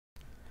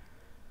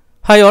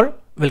Hi all,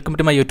 welcome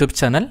to my YouTube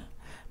channel.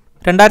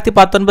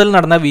 2019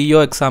 നടന്ന VEO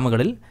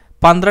എക്സാമുകളിൽ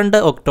 12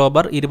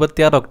 October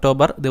 26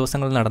 October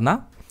ദിവസങ്ങളിൽ നടന്ന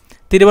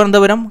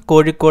തിരുവനന്തപുരം,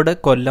 കോഴിക്കോട്,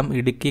 കൊല്ലം,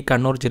 ഇടുക്കി,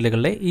 കണ്ണൂർ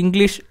ജില്ലകളിലെ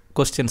ഇംഗ്ലീഷ്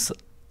ക്വസ്റ്റ്യൻസ്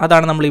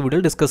അതാണ് നമ്മൾ ഈ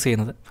വീഡിയോയിൽ ഡിസ്കസ്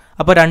ചെയ്യുന്നത്.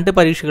 അപ്പോൾ രണ്ട്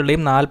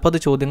പരീക്ഷകളുടെയും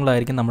 40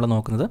 ചോദ്യങ്ങളായിരിക്കും നമ്മൾ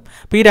നോക്കുന്നത്.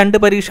 അപ്പോൾ ഈ രണ്ട്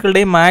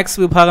പരീക്ഷകളുടെയും മാത്സ്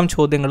വിഭാഗം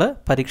ചോദ്യങ്ങൾ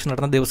പരീക്ഷ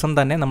നടന്ന ദിവസം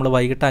തന്നെ നമ്മൾ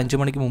വൈകിട്ട്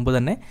 5 മണിക്ക് മുമ്പ്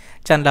തന്നെ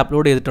ചാനൽ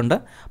അപ്ലോഡ് ചെയ്തിട്ടുണ്ട്.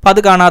 അപ്പോൾ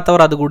അത്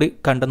കാണാത്തവർ അതുകൂടി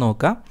കണ്ടു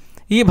നോക്കുക.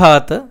 ഈ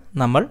ഭാഗത്ത്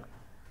നമ്മൾ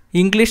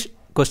ഇംഗ്ലീഷ്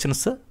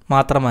ക്വസ്റ്റ്യൻസ്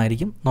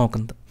മാത്രമായിരിക്കും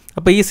നോക്കുന്നത്.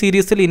 അപ്പോൾ ഈ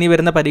സീരീസിൽ ഇനി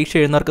വരുന്ന പരീക്ഷ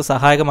എഴുതുന്നവർക്ക്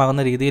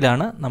സഹായകമാകുന്ന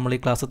രീതിയിലാണ് നമ്മൾ ഈ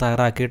ക്ലാസ്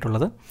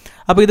തയ്യാറാക്കിയിട്ടുള്ളത്.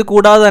 അപ്പോൾ ഇത്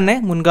കൂടാതെ തന്നെ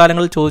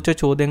മുൻകാലങ്ങളിൽ ചോദിച്ച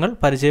ചോദ്യങ്ങൾ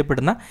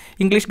പരിചയപ്പെടുന്ന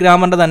ഇംഗ്ലീഷ്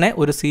ഗ്രാമറിൻ്റെ തന്നെ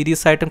ഒരു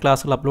സീരീസ് ആയിട്ടും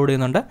ക്ലാസ്സുകൾ അപ്ലോഡ്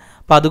ചെയ്യുന്നുണ്ട്.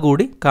 അപ്പോൾ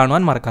അതുകൂടി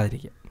കാണുവാൻ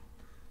മറക്കാതിരിക്കുക.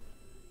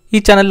 ഈ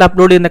ചാനലിൽ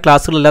അപ്ലോഡ് ചെയ്യുന്ന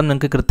ക്ലാസ്സുകളെല്ലാം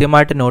നിങ്ങൾക്ക്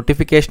കൃത്യമായിട്ട്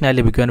നോട്ടിഫിക്കേഷനായി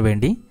ലഭിക്കുവാൻ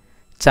വേണ്ടി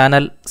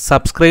ചാനൽ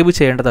സബ്സ്ക്രൈബ്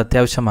ചെയ്യേണ്ടത്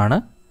അത്യാവശ്യമാണ്.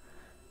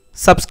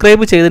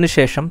 സബ്സ്ക്രൈബ് ചെയ്തതിന്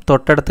ശേഷം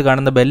തൊട്ടടുത്ത്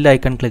കാണുന്ന ബെൽ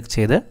ഐക്കൺ ക്ലിക്ക്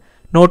ചെയ്ത്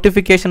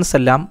നോട്ടിഫിക്കേഷൻസ്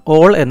എല്ലാം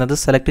ഓൾ എന്നത്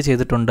സെലക്ട്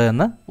ചെയ്തിട്ടുണ്ട്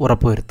എന്ന്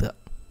ഉറപ്പുവരുത്തുക.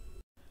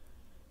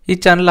 ഈ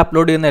ചാനൽ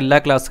അപ്ലോഡ് ചെയ്യുന്ന എല്ലാ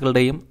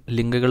ക്ലാസ്സുകളുടെയും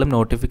ലിങ്കുകളും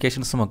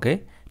നോട്ടിഫിക്കേഷൻസും ഒക്കെ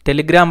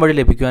ടെലിഗ്രാം വഴി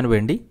ലഭിക്കുവാൻ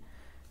വേണ്ടി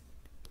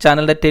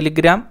ചാനലിൻ്റെ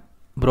ടെലിഗ്രാം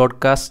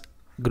ബ്രോഡ്കാസ്റ്റ്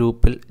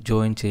ഗ്രൂപ്പിൽ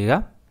ജോയിൻ ചെയ്യുക.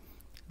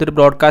 ഇതൊരു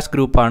ബ്രോഡ്കാസ്റ്റ്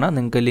ഗ്രൂപ്പാണ്.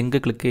 നിങ്ങൾക്ക് ലിങ്ക്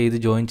ക്ലിക്ക് ചെയ്ത്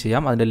ജോയിൻ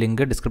ചെയ്യാം. അതിൻ്റെ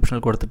ലിങ്ക്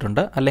ഡിസ്ക്രിപ്ഷനിൽ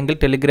കൊടുത്തിട്ടുണ്ട്. അല്ലെങ്കിൽ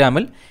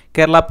ടെലിഗ്രാമിൽ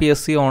കേരള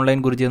PSC ഓൺലൈൻ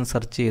ഗുരുജി എന്ന്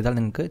സെർച്ച് ചെയ്താൽ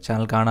നിങ്ങൾക്ക്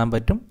ചാനൽ കാണാൻ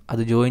പറ്റും.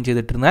 അത് ജോയിൻ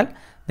ചെയ്തിട്ടിരുന്നാൽ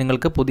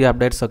നിങ്ങൾക്ക് പുതിയ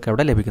അപ്ഡേറ്റ്സ് ഒക്കെ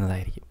അവിടെ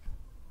ലഭിക്കുന്നതായിരിക്കും.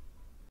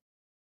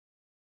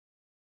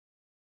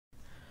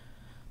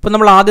 ഇപ്പോൾ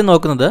നമ്മൾ ആദ്യം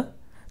നോക്കുന്നത്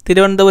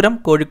തിരുവനന്തപുരം,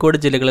 കോഴിക്കോട്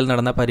ജില്ലകളിൽ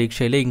നടന്ന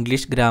പരീക്ഷയിലെ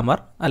ഇംഗ്ലീഷ് ഗ്രാമർ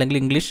അല്ലെങ്കിൽ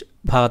ഇംഗ്ലീഷ്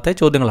ഭാഗത്തെ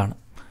ചോദ്യങ്ങളാണ്.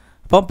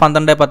 അപ്പോൾ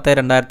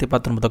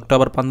 12/10/2019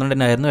 ഒക്ടോബർ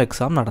 12-നായിരുന്നു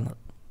എക്സാം നടന്നത്.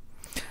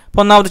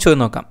 അപ്പോൾ ഒന്നാമത്തെ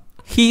ചോദ്യം നോക്കാം.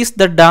 He is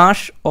the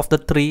dash of the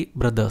 3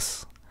 brothers,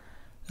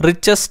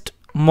 richest,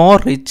 more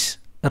rich,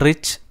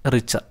 rich,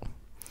 richer.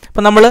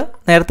 അപ്പോൾ നമ്മൾ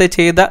നേരത്തെ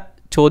ചെയ്ത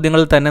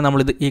ചോദ്യങ്ങളിൽ തന്നെ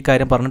നമ്മളിത് ഈ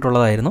കാര്യം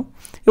പറഞ്ഞിട്ടുള്ളതായിരുന്നു.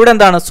 ഇവിടെ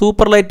എന്താണ്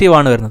സൂപ്പർലേറ്റീവ്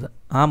ആണ് വരുന്നത്.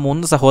 ആ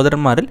 3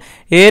 സഹോദരന്മാരിൽ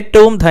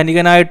ഏറ്റവും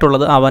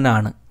ധനികനായിട്ടുള്ളത്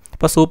അവനാണ്.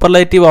 അപ്പോൾ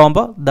സൂപ്പർലേറ്റീവ്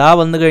ആകുമ്പോൾ ദാ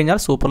വന്നു കഴിഞ്ഞാൽ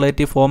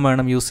സൂപ്പർലേറ്റീവ് ഫോം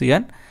വേണം യൂസ്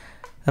ചെയ്യാൻ.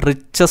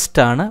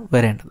 റിച്ചസ്റ്റ് ആണ്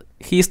വരേണ്ടത്.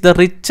 He is the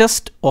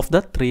richest of the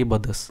 3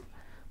 brothers.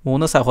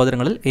 3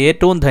 സഹോദരങ്ങളിൽ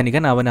ഏറ്റവും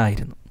ധനികൻ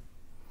അവനായിരുന്നു.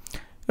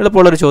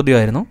 എളുപ്പമുള്ളൊരു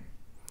ചോദ്യമായിരുന്നു.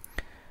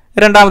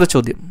 രണ്ടാമത്തെ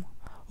ചോദ്യം.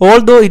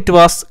 Although it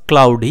was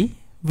cloudy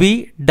V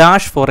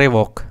dash for a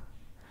walk.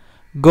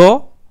 Go,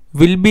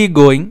 will be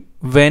going,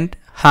 went,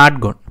 had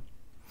gone.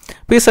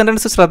 അപ്പോൾ ഈ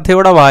സെൻറ്റൻസ്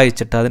ശ്രദ്ധയോടെ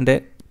വായിച്ചിട്ട് അതിൻ്റെ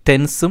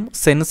ടെൻസും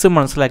സെൻസും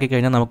മനസ്സിലാക്കി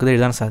കഴിഞ്ഞാൽ നമുക്കിത്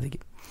എഴുതാൻ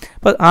സാധിക്കും.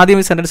 അപ്പോൾ ആദ്യം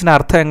ഈ സെൻറ്റൻസിൻ്റെ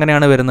അർത്ഥം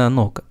എങ്ങനെയാണ് വരുന്നതെന്ന്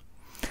നോക്കുക.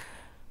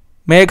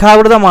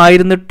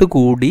 മേഘാവൃതമായിരുന്നിട്ട്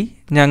കൂടി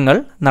ഞങ്ങൾ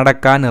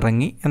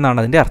നടക്കാനിറങ്ങി എന്നാണ്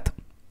അതിൻ്റെ അർത്ഥം.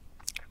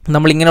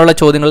 നമ്മളിങ്ങനെയുള്ള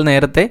ചോദ്യങ്ങൾ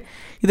നേരത്തെ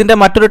ഇതിൻ്റെ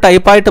മറ്റൊരു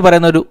ടൈപ്പായിട്ട്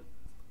പറയുന്ന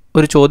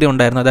ഒരു ചോദ്യം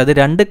ഉണ്ടായിരുന്നു. അതായത്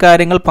 2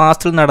 കാര്യങ്ങൾ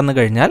പാസ്റ്റിൽ നടന്നു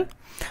കഴിഞ്ഞാൽ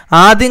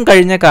ആദ്യം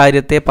കഴിഞ്ഞ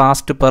കാര്യത്തെ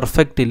പാസ്റ്റ്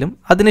പെർഫെക്റ്റിലും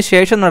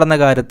അതിനുശേഷം നടന്ന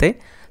കാര്യത്തെ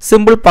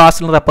സിമ്പിൾ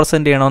പാസ്റ്റിലും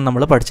റെപ്രസെൻ്റ് ചെയ്യണമെന്ന്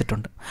നമ്മൾ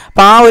പഠിച്ചിട്ടുണ്ട്.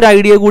 അപ്പോൾ ആ ഒരു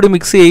ഐഡിയ കൂടി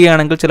മിക്സ്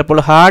ചെയ്യുകയാണെങ്കിൽ ചിലപ്പോൾ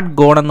ഹാഡ്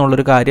ഗോൺ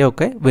എന്നുള്ളൊരു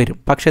കാര്യമൊക്കെ വരും.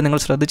 പക്ഷേ നിങ്ങൾ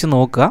ശ്രദ്ധിച്ച്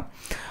നോക്കുക.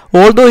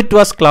 Although it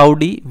was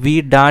cloudy V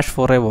dash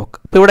for a walk.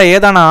 അപ്പോൾ ഇവിടെ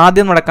ഏതാണ്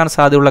ആദ്യം നടക്കാൻ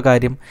സാധ്യതയുള്ള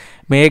കാര്യം?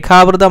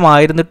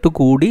 മേഘാവൃതമായിരുന്നിട്ട്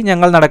കൂടി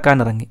ഞങ്ങൾ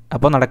നടക്കാനിറങ്ങി.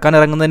 അപ്പോൾ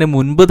നടക്കാനിറങ്ങുന്നതിന്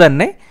മുൻപ്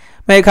തന്നെ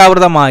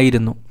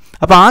മേഘാവൃതമായിരുന്നു.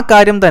 അപ്പോൾ ആ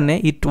കാര്യം തന്നെ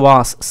ഇറ്റ്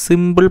വാസ്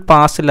സിമ്പിൾ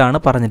പാസ്റ്റിലാണ്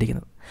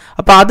പറഞ്ഞിരിക്കുന്നത്.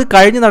 അപ്പോൾ അത്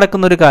കഴിഞ്ഞ്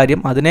നടക്കുന്ന ഒരു കാര്യം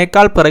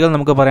അതിനേക്കാൾ പിറകിൽ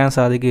നമുക്ക് പറയാൻ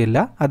സാധിക്കുകയില്ല.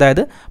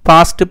 അതായത്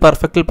പാസ്റ്റ്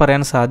പെർഫെക്റ്റിൽ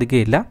പറയാൻ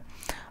സാധിക്കുകയില്ല.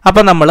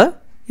 അപ്പോൾ നമ്മൾ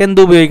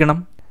എന്തുപയോഗിക്കണം?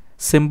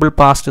 സിമ്പിൾ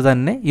പാസ്റ്റ്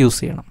തന്നെ യൂസ്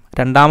ചെയ്യണം.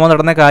 രണ്ടാമത്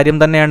നടന്ന കാര്യം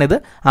തന്നെയാണിത്.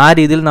 ആ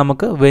രീതിയിൽ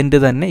നമുക്ക് വെൻറ്റ്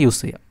തന്നെ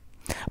യൂസ് ചെയ്യാം.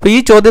 അപ്പോൾ ഈ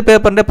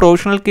ചോദ്യപേപ്പറിൻ്റെ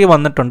പ്രൊവിഷണൽ കീ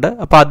വന്നിട്ടുണ്ട്.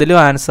 അപ്പോൾ അതിലും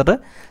ആൻസർ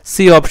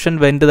സി ഓപ്ഷൻ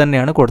വെൻറ്റ്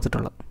തന്നെയാണ്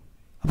കൊടുത്തിട്ടുള്ളത്.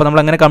 അപ്പോൾ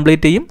നമ്മൾ അങ്ങനെ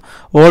കംപ്ലീറ്റ് ചെയ്യും.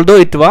 Although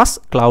it was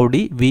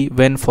cloudy we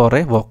went for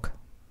a walk.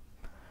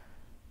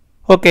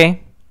 Okay,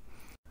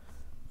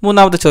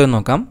 മൂന്നാമത്തെ ചോദ്യം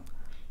നോക്കാം.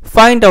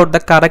 Find out the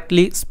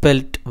correctly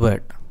spelled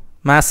word.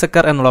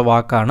 മാസക്കർ എന്നുള്ള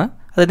വാക്കാണ്.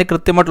 അതിൻ്റെ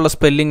കൃത്യമായിട്ടുള്ള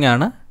സ്പെല്ലിംഗ്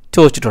ആണ്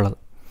ചോദിച്ചിട്ടുള്ളത്.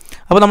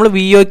 അപ്പോൾ നമ്മൾ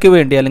VEOയ്ക്ക്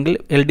വേണ്ടി അല്ലെങ്കിൽ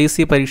LDC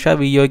പരീക്ഷ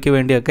VEOയ്ക്ക്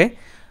വേണ്ടിയൊക്കെ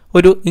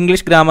ഒരു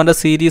ഇംഗ്ലീഷ് ഗ്രാമറിൻ്റെ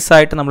സീരീസ്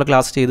ആയിട്ട് നമ്മൾ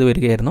ക്ലാസ് ചെയ്ത്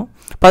വരികയായിരുന്നു.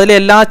 അപ്പോൾ അതിലെ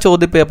എല്ലാ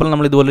ചോദ്യപേപ്പറിലും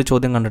നമ്മൾ ഇതുപോലെ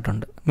ചോദ്യം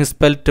കണ്ടിട്ടുണ്ട്.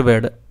 മിസ്സ്പെൽഡ്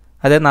വേർഡ്,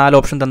 അതായത് 4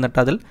 ഓപ്ഷൻ തന്നിട്ട്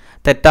അതിൽ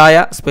തെറ്റായ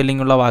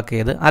സ്പെല്ലിംഗ് ഉള്ള വാക്ക്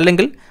ഏത്,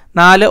 അല്ലെങ്കിൽ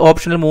 4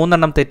 ഓപ്ഷനിൽ 3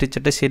 എണ്ണം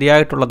തെറ്റിച്ചിട്ട്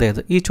ശരിയായിട്ടുള്ളത്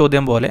ഏത്, ഈ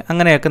ചോദ്യം പോലെ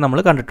അങ്ങനെയൊക്കെ നമ്മൾ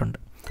കണ്ടിട്ടുണ്ട്.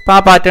 അപ്പോൾ ആ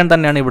പാറ്റേൺ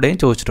തന്നെയാണ് ഇവിടെയും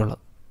ചോദിച്ചിട്ടുള്ളത്.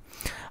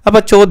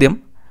 അപ്പോൾ ചോദ്യം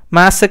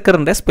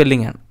മാസക്കറിൻ്റെ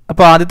സ്പെല്ലിംഗ് ആണ്.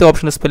 അപ്പോൾ ആദ്യത്തെ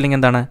ഓപ്ഷൻ്റെ സ്പെല്ലിംഗ്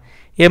എന്താണ്?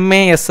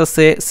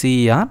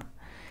 MASSACER,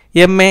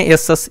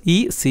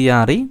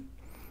 MASSECRE,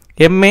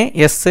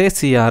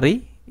 MASACRE,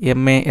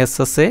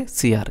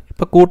 MASSACRE.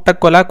 ഇപ്പോൾ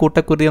കൂട്ടക്കൊല,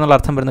 കൂട്ടക്കുരുതി എന്നുള്ള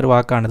അർത്ഥം വരുന്നൊരു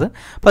വാക്കാണിത്.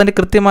 അപ്പോൾ അതിൻ്റെ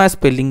കൃത്യമായ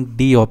സ്പെല്ലിംഗ്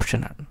D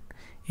ഓപ്ഷനാണ്.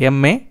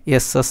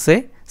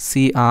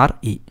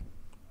 MASSACRE.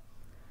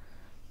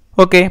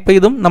 ഓക്കെ, അപ്പോൾ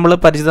ഇതും നമ്മൾ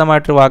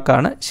പരിചിതമായിട്ടൊരു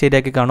വാക്കാണ്.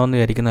 ശരിയാക്കി കാണുമെന്ന്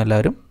വിചാരിക്കുന്നു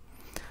എല്ലാവരും.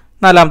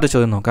 നാലാമത്തെ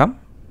ചോദ്യം നോക്കാം.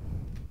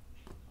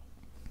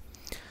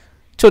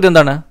 ചോദ്യം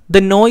എന്താണ്? The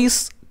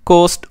noise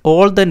cost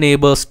all the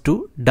neighbours to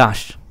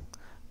dash.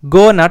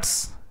 Go nuts,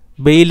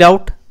 bail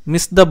out,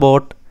 miss the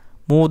boat,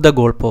 move the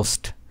goal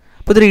post.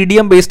 അപ്പോൾ ഇതൊരു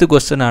ഇഡിയം ബേസ്ഡ്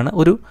ക്വസ്റ്റ്യൻ ആണ്.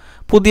 ഒരു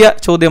പുതിയ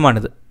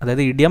ചോദ്യമാണിത്.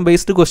 അതായത് ഇഡിയം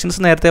ബേസ്ഡ് ക്വസ്റ്റ്യൻസ്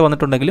നേരത്തെ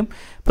വന്നിട്ടുണ്ടെങ്കിലും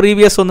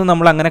പ്രീവിയസ് ഒന്നും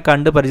നമ്മൾ അങ്ങനെ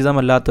കണ്ട്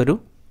പരിചിതമല്ലാത്തൊരു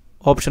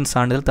ഓപ്ഷൻസ്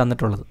ആണ് ഇതിൽ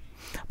തന്നിട്ടുള്ളത്.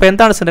 അപ്പോൾ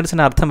എന്താണ്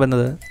സെൻറ്റൻസിൻ്റെ അർത്ഥം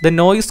വരുന്നത്? The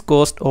noise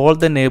cost all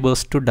the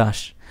neighbours to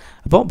dash.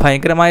 അപ്പോൾ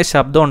ഭയങ്കരമായ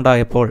ശബ്ദം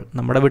ഉണ്ടായപ്പോൾ,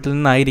 നമ്മുടെ വീട്ടിൽ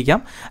നിന്നായിരിക്കാം,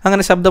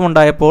 അങ്ങനെ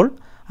ശബ്ദമുണ്ടായപ്പോൾ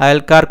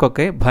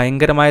അയൽക്കാർക്കൊക്കെ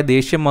ഭയങ്കരമായ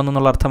ദേഷ്യം വന്നു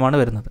എന്നുള്ള അർത്ഥമാണ്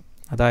വരുന്നത്.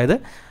 അതായത്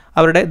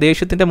അവരുടെ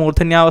ദേഷ്യത്തിൻ്റെ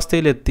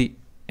മൂർധന്യാവസ്ഥയിലെത്തി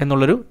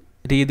എന്നുള്ളൊരു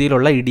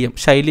രീതിയിലുള്ള ഇഡിയം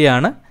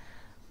ശൈലിയാണ്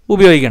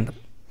ഉപയോഗിക്കേണ്ടത്.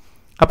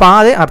 അപ്പോൾ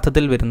അതേ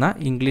അർത്ഥത്തിൽ വരുന്ന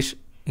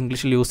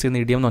ഇംഗ്ലീഷിൽ യൂസ്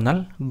ചെയ്യുന്ന ഇഡിയം എന്ന് പറഞ്ഞാൽ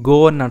ഗോ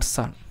നട്ട്സ്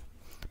ആണ്.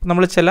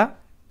 നമ്മൾ ചില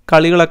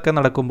കളികളൊക്കെ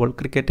നടക്കുമ്പോൾ,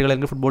 ക്രിക്കറ്റുകൾ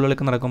അല്ലെങ്കിൽ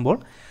ഫുട്ബോളുകളൊക്കെ നടക്കുമ്പോൾ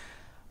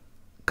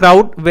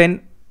ക്രൗഡ് വെൻ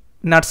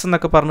നട്ട്സ്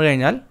എന്നൊക്കെ പറഞ്ഞു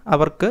കഴിഞ്ഞാൽ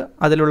അവർക്ക്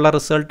അതിലുള്ള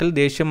റിസൾട്ടിൽ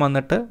ദേഷ്യം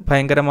വന്നിട്ട്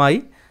ഭയങ്കരമായി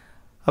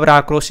അവർ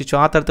ആക്രോശിച്ചു.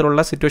 ആ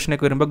തരത്തിലുള്ള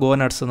സിറ്റുവേഷനൊക്കെ വരുമ്പോൾ ഗോ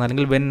നട്ട്സ് എന്ന്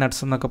അല്ലെങ്കിൽ വെൻ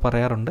നട്ട്സ് എന്നൊക്കെ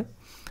പറയാറുണ്ട്.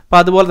 അപ്പോൾ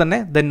അതുപോലെ തന്നെ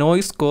the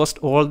noise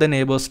cost all the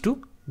neighbours to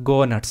go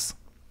nuts.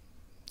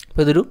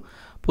 അപ്പോൾ ഇതൊരു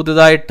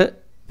പുതുതായിട്ട്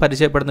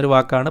പരിചയപ്പെടുന്നൊരു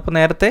വാക്കാണ്. അപ്പോൾ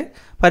നേരത്തെ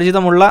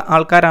പരിചിതമുള്ള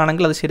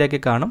ആൾക്കാരാണെങ്കിൽ അത് ശരിയാക്കി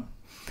കാണും.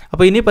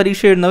 അപ്പോൾ ഇനി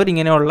പരീക്ഷ എഴുതുന്നവർ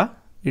ഇങ്ങനെയുള്ള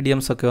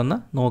ഇഡിയംസൊക്കെ ഒന്ന്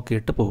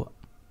നോക്കിയിട്ട് പോവുക.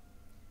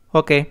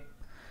 ഓക്കെ.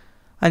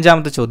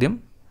 5ാമത്തെ ചോദ്യം.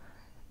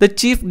 The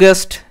chief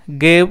guest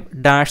gave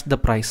dash the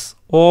price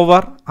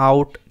over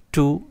out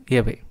to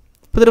away.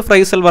 അപ്പോൾ ഇതൊരു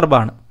ഫ്രൈസൽ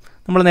വെർബാണ്.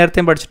 നമ്മൾ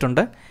നേരത്തെയും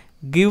പഠിച്ചിട്ടുണ്ട്.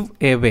 Give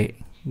away.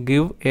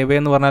 ഗിവ് എവേ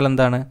എന്ന് പറഞ്ഞാൽ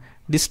എന്താണ്?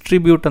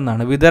 ഡിസ്ട്രിബ്യൂട്ട്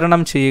എന്നാണ്,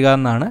 വിതരണം ചെയ്യുക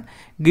എന്നാണ്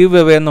ഗിവ്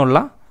എവേ എന്നുള്ള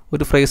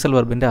ഒരു ഫ്രൈസൽ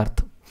വെർബിൻ്റെ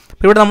അർത്ഥം.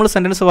 അപ്പോൾ ഇവിടെ നമ്മൾ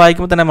സെൻറ്റൻസ്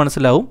വായിക്കുമ്പോൾ തന്നെ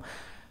മനസ്സിലാവും,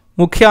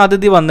 മുഖ്യ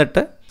അതിഥി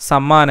വന്നിട്ട്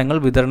സമ്മാനങ്ങൾ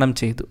വിതരണം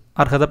ചെയ്തു,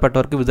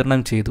 അർഹതപ്പെട്ടവർക്ക്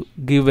വിതരണം ചെയ്തു,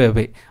 ഗിവ്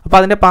എവേ. അപ്പോൾ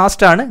അതിൻ്റെ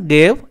പാസ്റ്റാണ്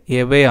ഗേവ്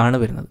എവേ ആണ്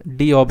വരുന്നത്.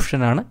 ഡി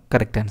ഓപ്ഷനാണ്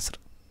കറക്റ്റ് ആൻസർ.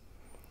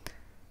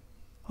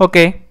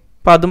 ഓക്കെ.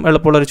 അപ്പോൾ അതും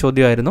എളുപ്പമുള്ളൊരു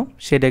ചോദ്യമായിരുന്നു.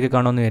 ശരിയാക്കി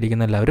കാണുമെന്ന്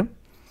വിചാരിക്കുന്ന എല്ലാവരും.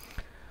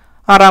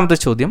 6ാമത്തെ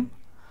ചോദ്യം.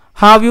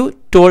 Have you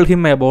told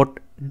him about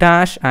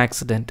dash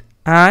accident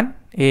and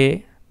A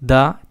the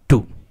two.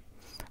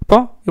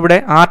 അപ്പോൾ ഇവിടെ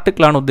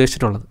ആർട്ടിക്കിളാണ്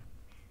ഉദ്ദേശിച്ചിട്ടുള്ളത്.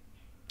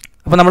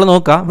 അപ്പോൾ നമ്മൾ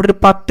നോക്കുക, ഇവിടെ ഒരു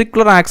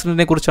പർട്ടിക്കുലർ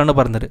ആക്സിഡൻറ്റിനെ കുറിച്ചാണ്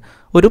പറയുന്നത്.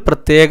 ഒരു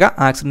പ്രത്യേക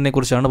ആക്സിഡൻറ്റിനെ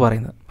കുറിച്ചാണ്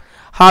പറയുന്നത്.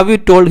 Have you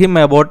told him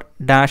about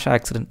dash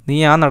accident. നീ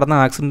ആ നടന്ന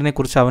ആക്സിഡൻറ്റിനെ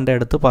കുറിച്ച് അവൻ്റെ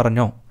അടുത്ത്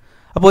പറഞ്ഞോ?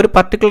 അപ്പോൾ ഒരു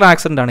പർട്ടിക്കുലർ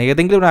ആക്സിഡൻ്റ് ആണ്,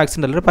 ഏതെങ്കിലും ഒരു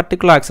ആക്സിഡൻ്റ് അല്ല, ഒരു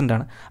പർട്ടിക്കുലർ ആക്സിഡൻ്റ്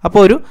ആണ്. അപ്പോൾ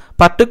ഒരു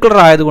പർട്ടിക്കുലർ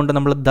ആയതുകൊണ്ട്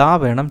നമ്മൾ ദ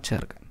വേണം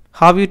ചേർക്കാൻ.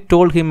 Have you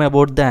told him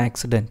about the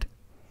accident.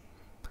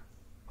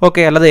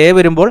 Okay. അല്ലാതെ എ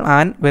വരുമ്പോൾ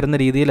ആൻ വരുന്ന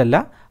രീതിയിലല്ല,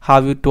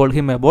 have you told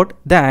him about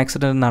the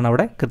accident എന്നാണ്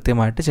അവിടെ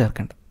കൃത്യമായിട്ട്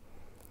ചേർക്കേണ്ടത്.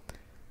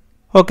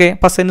 ഓക്കെ.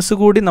 അപ്പോൾ സെൻസ്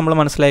കൂടി നമ്മൾ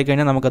മനസ്സിലാക്കി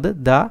കഴിഞ്ഞാൽ നമുക്കത്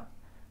ദ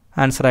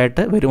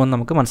ആൻസറായിട്ട് വരുമെന്ന്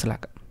നമുക്ക്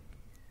മനസ്സിലാക്കാം.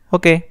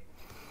 ഓക്കെ.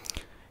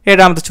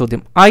 7ാമത്തെ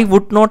ചോദ്യം. I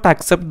would not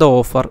accept the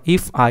offer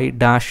if I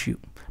dash you.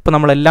 ഇപ്പോൾ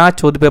നമ്മളെല്ലാ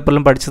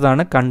ചോദ്യപേപ്പറിലും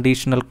പഠിച്ചതാണ്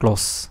കണ്ടീഷണൽ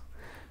ക്ലോസ്.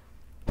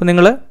 അപ്പോൾ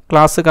നിങ്ങൾ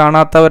ക്ലാസ്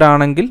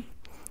കാണാത്തവരാണെങ്കിൽ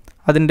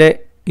അതിൻ്റെ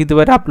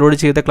ഇതുവരെ അപ്ലോഡ്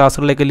ചെയ്ത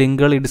ക്ലാസ്സുകളിലേക്ക്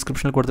ലിങ്കുകൾ ഈ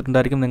ഡിസ്ക്രിപ്ഷനിൽ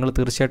കൊടുത്തിട്ടുണ്ടായിരിക്കും, നിങ്ങൾ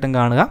തീർച്ചയായിട്ടും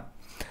കാണുക.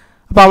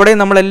 അപ്പോൾ അവിടെ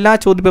നമ്മളെല്ലാ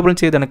ചോദ്യപേപ്പറും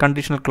ചെയ്തതാണ്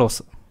കണ്ടീഷണൽ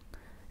ക്ലോസ്.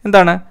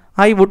 എന്താണ്?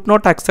 I would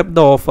not accept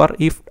the offer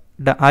if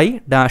I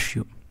dash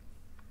you.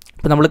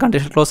 ഇപ്പോൾ നമ്മൾ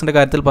കണ്ടീഷണൽ ക്ലോസിൻ്റെ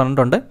കാര്യത്തിൽ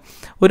പറഞ്ഞിട്ടുണ്ട്,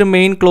 ഒരു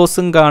മെയിൻ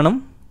ക്ലോസും കാണും,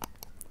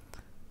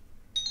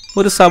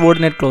 ഒരു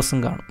സബോർഡിനേറ്റ് ക്ലോസും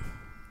കാണും.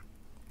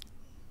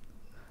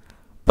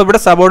 അപ്പോൾ ഇവിടെ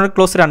സബോർഡിനേറ്റ്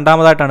ക്ലോസ്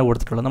 2ാമതായിട്ടാണ്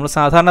കൊടുത്തിട്ടുള്ളത്. നമ്മൾ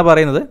സാധാരണ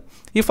പറയുന്നത്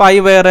if I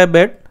were A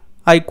bed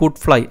I could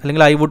fly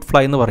അല്ലെങ്കിൽ ഐ വുഡ്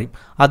ഫ്ലൈ എന്ന് പറയും.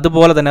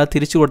 അതുപോലെ തന്നെ അത്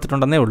തിരിച്ചു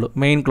കൊടുത്തിട്ടുണ്ടെന്നേ ഉള്ളൂ.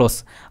 Main clause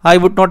I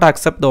would not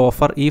accept the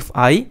offer if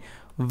I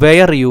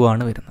were U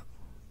ആണ് വരുന്നത്.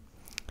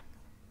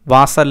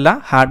 വാസല്ല,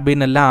 ഹാഡ്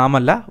ബീൻ അല്ല,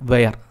 ആമല്ല,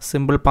 വെയർ.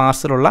 സിമ്പിൾ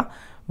പാസ്റ്റിലുള്ള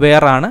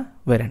വെയർ ആണ്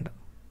വരേണ്ടത്.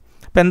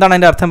 അപ്പോൾ എന്താണ്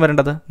അതിൻ്റെ അർത്ഥം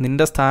വരേണ്ടത്?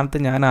 നിൻ്റെ സ്ഥാനത്ത്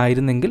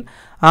ഞാനായിരുന്നെങ്കിൽ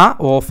ആ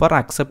ഓഫർ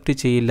അക്സെപ്റ്റ്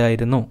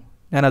ചെയ്യില്ലായിരുന്നു,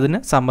 ഞാനതിന്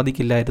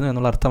സമ്മതിക്കില്ലായിരുന്നു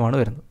എന്നുള്ള അർത്ഥമാണ്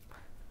വരുന്നത്.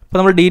 അപ്പോൾ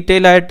നമ്മൾ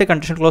ഡീറ്റെയിൽ ആയിട്ട്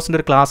കണ്ടീഷൻ ക്ലോസിൻ്റെ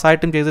ഒരു ക്ലാസ്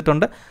ആയിട്ടും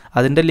ചെയ്തിട്ടുണ്ട്.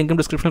 അതിൻ്റെ ലിങ്കും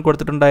ഡിസ്ക്രിപ്ഷനിൽ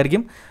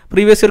കൊടുത്തിട്ടുണ്ടായിരിക്കും.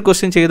 പ്രീവിയസ് ഇയർ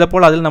ക്വസ്റ്റ്യൻ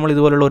ചെയ്തപ്പോൾ അതിൽ നമ്മൾ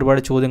ഇതുപോലുള്ള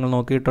ഒരുപാട് ചോദ്യങ്ങൾ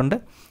നോക്കിയിട്ടുണ്ട്.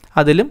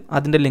 അതിലും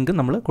അതിൻ്റെ ലിങ്ക്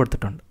നമ്മൾ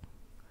കൊടുത്തിട്ടുണ്ട്.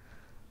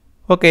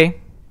 ഓക്കെ.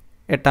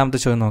 8ാമത്തെ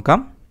ചോദ്യം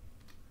നോക്കാം.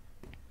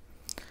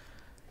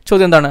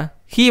 ചോദ്യം എന്താണ്?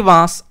 He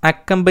was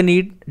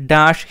accompanied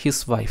dash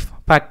his wife.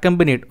 അപ്പോൾ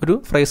അക്കമ്പനീഡ് ഒരു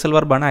phrasal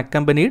വെർബാണ്.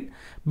 Accompanied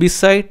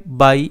beside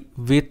by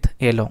with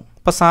along.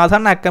 അപ്പോൾ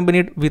സാധാരണ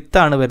അക്കമ്പനീഡ് വിത്ത്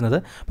ആണ് വരുന്നത്.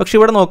 പക്ഷേ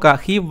ഇവിടെ നോക്കുക,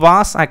 ഹി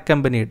വാസ്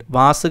അക്കമ്പനീഡ്,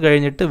 വാസ്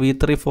കഴിഞ്ഞിട്ട്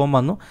V3 ഫോം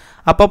വന്നു.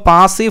 അപ്പോൾ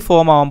പാസീവ്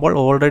ഫോം ആകുമ്പോൾ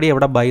ഓൾറെഡി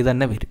അവിടെ ബൈ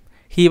തന്നെ വരും.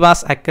 He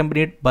was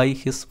accompanied by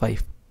his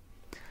wife.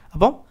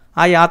 അപ്പം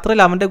ആ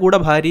യാത്രയിൽ അവൻ്റെ കൂടെ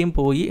ഭാര്യയും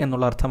പോയി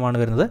എന്നുള്ള അർത്ഥമാണ്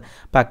വരുന്നത്.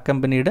 അപ്പോൾ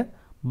അക്കമ്പനീഡ്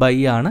ബൈ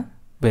ആണ്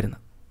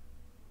വരുന്നത്.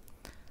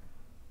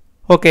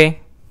 ഓക്കെ.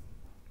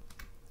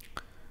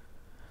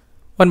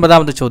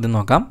 9ാമത്തെ ചോദ്യം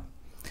നോക്കാം.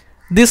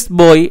 This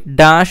boy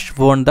dash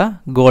won the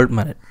gold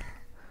medal.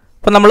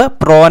 അപ്പോൾ നമ്മൾ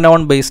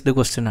പ്രോനൗൺ ബേസ്ഡ്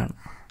ക്വസ്റ്റ്യൻ ആണ്.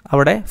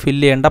 അവിടെ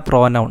ഫില്ല് ചെയ്യേണ്ട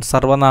പ്രോനൗൺ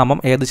സർവ്വനാമം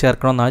ഏത്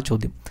ചേർക്കണമെന്നാണ്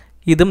ചോദ്യം.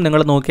 ഇതും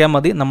നിങ്ങൾ നോക്കിയാൽ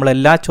മതി.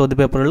 നമ്മളെല്ലാ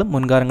ചോദ്യപേപ്പറുകളിലും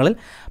മുൻകാലങ്ങളിൽ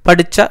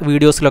പഠിച്ച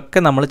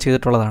വീഡിയോസിലൊക്കെ നമ്മൾ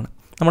ചെയ്തിട്ടുള്ളതാണ്.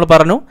 നമ്മൾ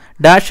പറഞ്ഞു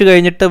ഡാഷ്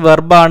കഴിഞ്ഞിട്ട്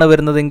വെർബാണ്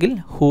വരുന്നതെങ്കിൽ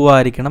ഹൂ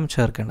ആയിരിക്കണം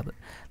ചേർക്കേണ്ടത്.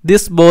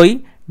 This boy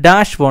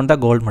dash won the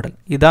gold medal.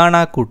 ഇതാണ്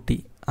ആ കുട്ടി,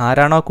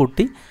 ആരാണോ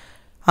കുട്ടി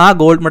ആ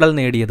ഗോൾഡ് മെഡൽ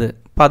നേടിയത്.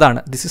 അപ്പോൾ അതാണ്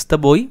this is the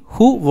boy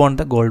who won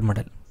the gold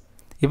medal.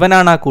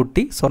 ഇവനാണ് ആ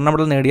കുട്ടി, സ്വർണ്ണ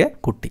മെഡൽ നേടിയ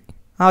കുട്ടി.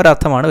 ആ ഒരു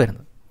അർത്ഥമാണ്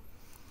വരുന്നത്.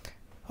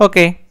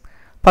 ഓക്കെ.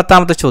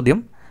 10ാമത്തെ ചോദ്യം.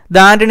 The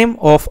antonym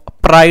of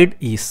pride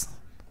is.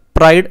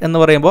 Pride എന്ന്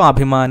പറയുമ്പോൾ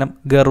അഭിമാനം,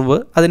 ഗർവ്,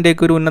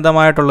 അതിൻ്റെയൊക്കെ ഒരു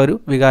ഉന്നതമായിട്ടുള്ളൊരു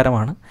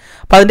വികാരമാണ്.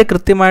 അപ്പോൾ അതിൻ്റെ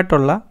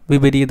കൃത്യമായിട്ടുള്ള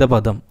വിപരീത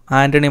പദം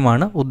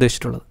ആൻ്റണിയുമാണ്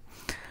ഉദ്ദേശിച്ചിട്ടുള്ളത്.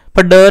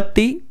 ഇപ്പോൾ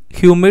ഡേർട്ടി,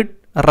 ഹ്യൂമിഡ്,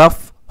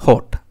 റഫ്,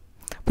 ഹോട്ട്.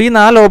 അപ്പോൾ ഈ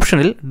 4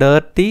 ഓപ്ഷനിൽ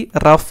ഡേർട്ടി,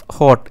 റഫ്,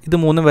 ഹോട്ട് ഇത്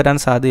മൂന്നും വരാൻ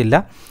സാധ്യതയില്ല.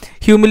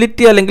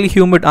 ഹ്യൂമിലിറ്റി അല്ലെങ്കിൽ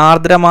ഹ്യൂമിഡ്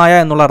ആർദ്രമായ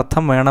എന്നുള്ള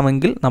അർത്ഥം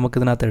വേണമെങ്കിൽ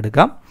നമുക്കിതിനകത്ത്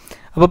എടുക്കാം.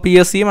 അപ്പോൾ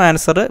PSCയും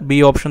ആൻസർ ബി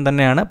ഓപ്ഷൻ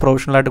തന്നെയാണ്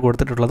പ്രൊവിഷണലായിട്ട്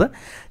കൊടുത്തിട്ടുള്ളത്.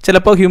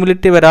 ചിലപ്പോൾ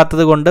ഹ്യൂമിലിറ്റി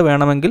വരാത്തത് കൊണ്ട്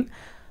വേണമെങ്കിൽ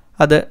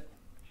അത്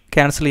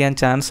ക്യാൻസൽ ചെയ്യാൻ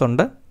ചാൻസ്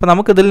ഉണ്ട്. അപ്പോൾ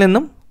നമുക്കിതിൽ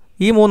നിന്നും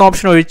ഈ 3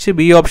 ഓപ്ഷൻ ഒഴിച്ച്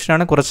ബി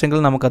ഓപ്ഷനാണ്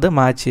കുറച്ചെങ്കിലും നമുക്കത്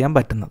മാച്ച് ചെയ്യാൻ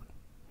പറ്റുന്നത്.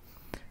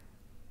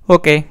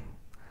 ഓക്കെ,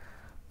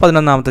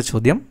 11ാമത്തെ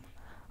ചോദ്യം.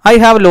 I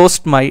have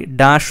lost my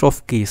dash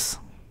of keys.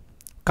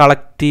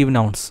 Collective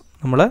nouns.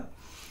 നമ്മൾ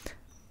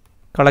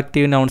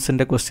കളക്റ്റീവ്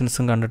നൗൺസിൻ്റെ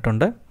ക്വസ്റ്റ്യൻസും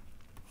കണ്ടിട്ടുണ്ട്.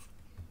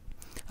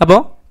 അപ്പോൾ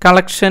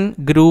കളക്ഷൻ,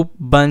 ഗ്രൂപ്പ്,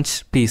 ബഞ്ച്,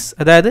 പീസ്,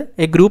 അതായത്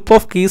എ ഗ്രൂപ്പ്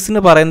ഓഫ് കീസിന്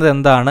പറയുന്നത്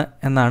എന്താണ്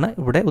എന്നാണ്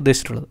ഇവിടെ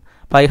ഉദ്ദേശിച്ചിട്ടുള്ളത്.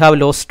 അപ്പോൾ I have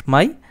lost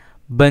my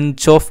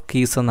bunch of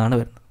keys എന്നാണ്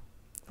വരുന്നത്.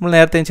 നമ്മൾ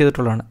നേരത്തെയും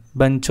ചെയ്തിട്ടുള്ളതാണ്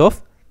ബഞ്ച് ഓഫ്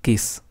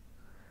കീസ്.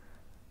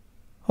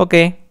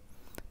 ഓക്കെ,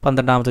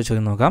 12ാമത്തെ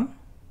ചോദ്യം നോക്കാം.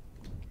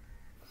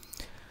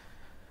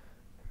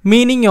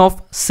 Meaning of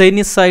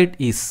സെനിസൈഡ്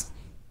is.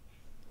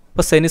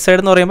 ഇപ്പോൾ സെനിസൈഡ്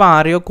എന്ന് പറയുമ്പോൾ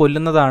ആരെയോ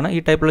കൊല്ലുന്നതാണ്. ഈ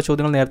ടൈപ്പുള്ള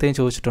ചോദ്യങ്ങൾ നേരത്തെയും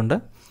ചോദിച്ചിട്ടുണ്ട്.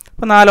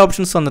 അപ്പോൾ 4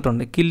 ഓപ്ഷൻസ്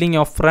വന്നിട്ടുണ്ട്. Killing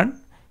of front,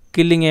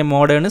 killing A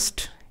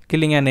modernist,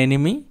 killing an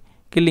enemy,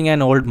 killing an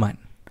old man.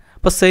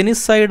 അപ്പോൾ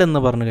സെനിസൈഡ് എന്ന്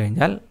പറഞ്ഞു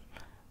കഴിഞ്ഞാൽ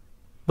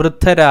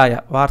വൃദ്ധരായ,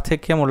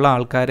 വാർദ്ധക്യമുള്ള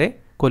ആൾക്കാരെ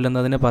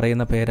കൊല്ലുന്നതിന്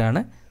പറയുന്ന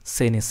പേരാണ്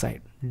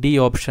സെനിസൈഡ്. ഡി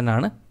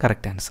ഓപ്ഷനാണ്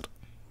കറക്റ്റ് ആൻസർ.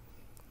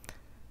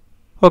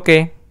 ഓക്കെ,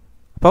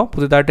 അപ്പോൾ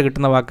പുതിയതായിട്ട്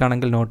കിട്ടുന്ന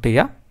വാക്കാണെങ്കിൽ നോട്ട്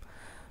ചെയ്യുക.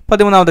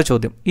 13ാമത്തെ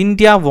ചോദ്യം.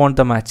 India won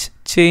the match,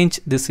 change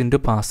this in to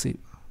passive.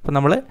 അപ്പോൾ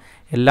നമ്മൾ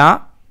എല്ലാ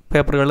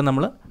പേപ്പറുകളിലും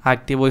നമ്മൾ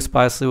ആക്റ്റീവ് വോയിസ്,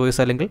 പാസീവ് വോയിസ്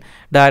അല്ലെങ്കിൽ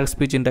ഡയറക്റ്റ്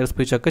സ്പീച്ച്, ഇൻഡയറക്റ്റ്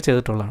സ്പീച്ച് ഒക്കെ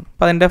ചെയ്തിട്ടുള്ളതാണ്.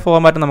 അപ്പോൾ അതിൻ്റെ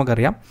ഫോർമാറ്റ്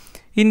നമുക്കറിയാം.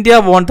 India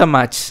won the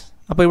match.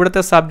 അപ്പോൾ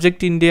ഇവിടുത്തെ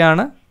സബ്ജക്റ്റ്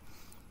ഇന്ത്യയാണ്,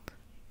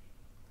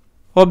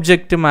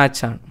 ഒബ്ജക്റ്റ്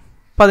മാച്ചാണ്.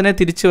 അപ്പോൾ അതിനെ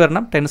തിരിച്ചു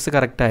വരണം, ടെൻസ്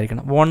കറക്റ്റ്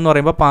ആയിരിക്കണം. വോൺ എന്ന്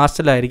പറയുമ്പോൾ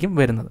പാസ്റ്റിലായിരിക്കും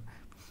വരുന്നത്.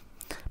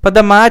 അപ്പോൾ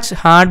the match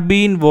had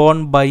been won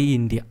by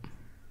India.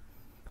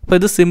 അപ്പോൾ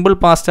ഇത് സിമ്പിൾ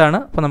പാസ്റ്റ് ആണ്.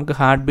 അപ്പോൾ നമുക്ക്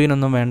ഹാഡ് ബീൻ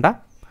ഒന്നും വേണ്ട.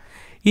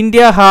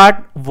 India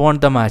had won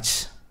the match.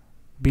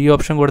 B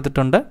option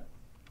കൊടുത്തിട്ടുണ്ട്.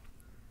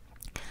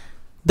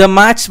 The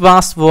match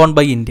was won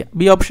by India.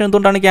 B option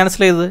എന്തുകൊണ്ടാണ്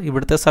ക്യാൻസൽ ചെയ്തത്?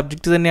 ഇവിടുത്തെ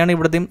സബ്ജക്റ്റ് തന്നെയാണ്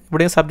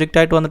ഇവിടെയും സബ്ജക്റ്റ്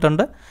ആയിട്ട്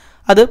വന്നിട്ടുണ്ട്.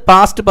 അത്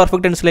പാസ്റ്റ്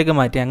പെർഫെക്റ്റ് ടെൻസിലേക്ക്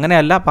മാറ്റി.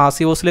 അങ്ങനെയല്ല,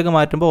 പാസീവ് വോയിസിലേക്ക്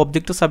മാറ്റുമ്പോൾ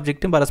ഒബ്ജക്റ്റ്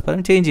സബ്ജക്റ്റും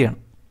പരസ്പരം ചേഞ്ച് ചെയ്യണം.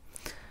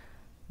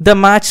 The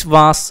match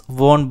was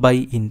won by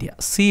India.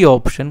 C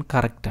option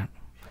കറക്റ്റാണ്.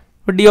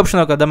 ഇപ്പോൾ ഡി ഓപ്ഷൻ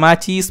നോക്കാം. The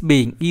match is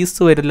being.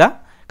 Is വരില്ല,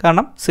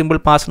 കാരണം സിമ്പിൾ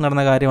പാസ്റ്റ്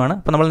നടന്ന കാര്യമാണ്.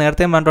 അപ്പോൾ നമ്മൾ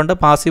നേരത്തെ പറഞ്ഞിട്ടുണ്ട്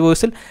പാസീവ്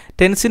വോയിസിൽ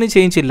ടെൻസിന്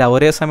ചേഞ്ച് ഇല്ല,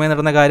 ഒരേ സമയം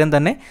നടന്ന കാര്യം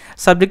തന്നെ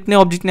സബ്ജക്റ്റിനെ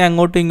ഒബ്ജക്റ്റിനെ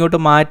അങ്ങോട്ടും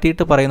ഇങ്ങോട്ടും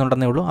മാറ്റിയിട്ട്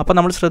പറയുന്നുണ്ടെന്നേ ഉള്ളൂ. അപ്പോൾ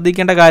നമ്മൾ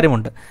ശ്രദ്ധിക്കേണ്ട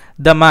കാര്യമുണ്ട്.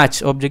 ദ മാച്ച്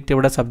ഒബ്ജക്റ്റ്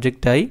ഇവിടെ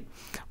സബ്ജക്റ്റായി.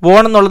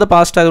 വോൺ എന്നുള്ളത്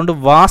പാസ്റ്റ് ആയതുകൊണ്ട്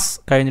വാസ്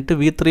കഴിഞ്ഞിട്ട്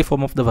V3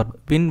 form of the verb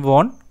win,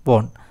 von,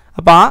 von.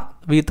 അപ്പോൾ ആ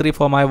V3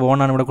 ഫോമായ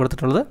വോണാണ് ഇവിടെ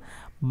കൊടുത്തിട്ടുള്ളത്,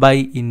 ബൈ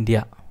ഇന്ത്യ.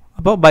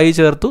 അപ്പോൾ ബൈ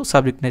ചേർത്തു,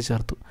 സബ്ജക്റ്റിനെ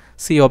ചേർത്തു.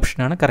 സി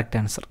ഓപ്ഷനാണ് കറക്റ്റ്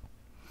ആൻസർ.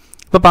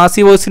 ഇപ്പോൾ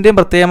പാസീവ് വോയിസിൻ്റെയും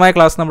പ്രത്യേകമായ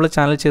ക്ലാസ് നമ്മൾ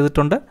ചാനൽ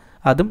ചെയ്തിട്ടുണ്ട്,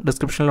 അതും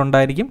ഡിസ്ക്രിപ്ഷനിൽ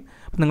ഉണ്ടായിരിക്കും.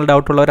 അപ്പോൾ നിങ്ങൾ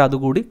ഡൗട്ടുള്ളവർ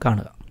അതുകൂടി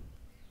കാണുക.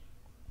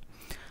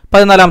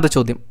 14ാമത്തെ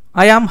ചോദ്യം.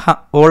 I am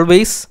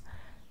always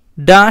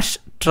dash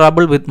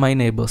trouble with my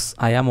neighbours.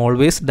 I am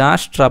always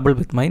dash trouble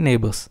with my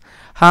neighbours.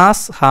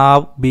 Has,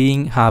 have,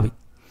 being, having.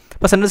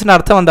 അപ്പോൾ സെൻറ്റൻസിൻ്റെ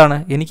അർത്ഥം എന്താണ്?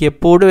 എനിക്ക്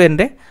എപ്പോഴും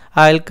എൻ്റെ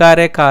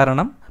അയൽക്കാരെ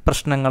കാരണം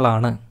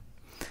പ്രശ്നങ്ങളാണ്.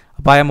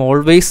 അപ്പോൾ ഐ ആം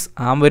ഓൾവേസ്,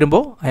 ആം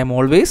വരുമ്പോൾ I am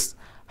always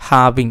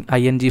having,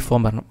 ING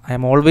form വരണം. I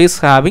am always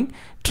having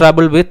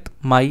trouble with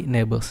my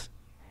neighbours.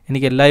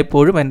 എനിക്ക്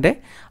എല്ലായ്പ്പോഴും എൻ്റെ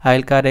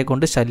അയൽക്കാരെ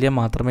കൊണ്ട് ശല്യം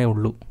മാത്രമേ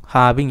ഉള്ളൂ.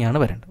 ഹാവിങ് ആണ്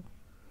വരേണ്ടത്.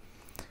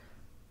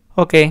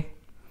 ഓക്കെ,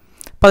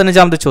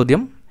 15ാമത്തെ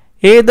ചോദ്യം.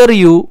 Ather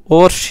U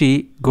or she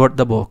got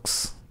the box.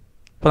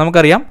 അപ്പോൾ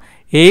നമുക്കറിയാം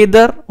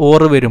ഏതർ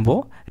ഓർ വരുമ്പോൾ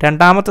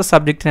രണ്ടാമത്തെ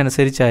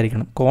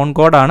സബ്ജക്റ്റിനനുസരിച്ചായിരിക്കണം.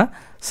 കോൺകോഡാണ്,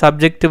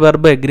 സബ്ജക്റ്റ്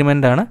വെർബ്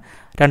എഗ്രിമെൻ്റ് ആണ്,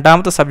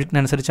 രണ്ടാമത്തെ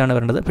സബ്ജക്റ്റിനനുസരിച്ചാണ്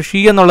വരേണ്ടത്. അപ്പോൾ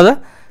ഷീ എന്നുള്ളത്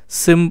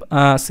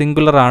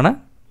സിംഗുലർ ആണ്.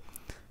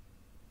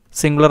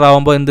 സിംഗുലർ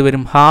ആവുമ്പോൾ എന്ത്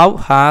വരും? Have,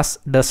 has,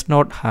 does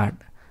not, had.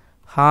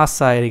 Has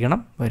ആയിരിക്കണം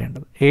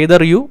വരേണ്ടത്.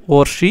 Ather U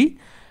or she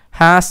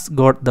has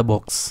got the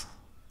box.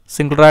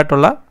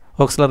 സിംഗുലറായിട്ടുള്ള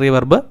auxiliary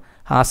verb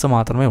has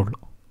മാത്രമേ ഉള്ളൂ.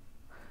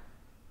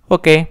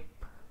 ഓക്കെ,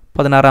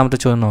 16ാമത്തെ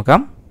ചോദ്യം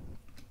നോക്കാം.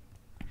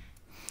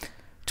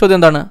 ചോദ്യം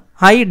എന്താണ്?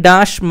 I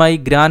dash my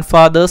grand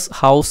fathers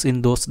house in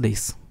those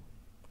days.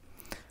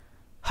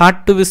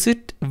 Had to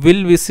visit,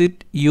 will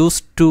visit,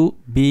 use to,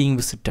 being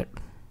visited.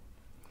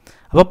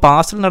 അപ്പോൾ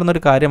പാസ്റ്റിൽ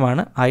നടന്നൊരു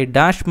കാര്യമാണ് I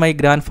dash my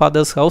grand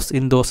fathers house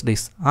in those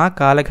days. ആ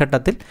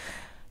കാലഘട്ടത്തിൽ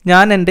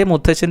ഞാൻ എൻ്റെ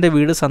മുത്തച്ഛൻ്റെ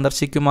വീട്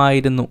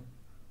സന്ദർശിക്കുമായിരുന്നു.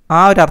 ആ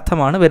ഒരു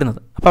അർത്ഥമാണ് വരുന്നത്.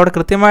 അപ്പോൾ അവിടെ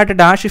കൃത്യമായിട്ട്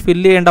ഡാഷ്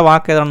ഫില്ല് ചെയ്യേണ്ട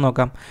വാക്ക് ഏതാണെന്ന്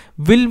നോക്കാം.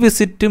 വിൽ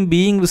വിസിറ്റും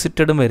ബീയിങ്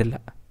വിസിറ്റഡും വരില്ല,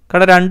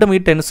 കാരണം രണ്ടും ഈ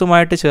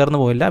ടെൻസുമായിട്ട് ചേർന്ന്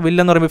പോയില്ല. വിൽ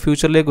എന്ന് പറയുമ്പോൾ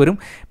ഫ്യൂച്ചറിലേക്ക് വരും,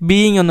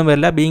 ബീയിങ് ഒന്നും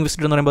വരില്ല. ബീയിങ്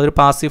വിസിറ്റഡ് എന്ന് പറയുമ്പോൾ അതൊരു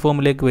പാസീവ്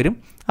ഫോമിലേക്ക് വരും,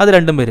 അത്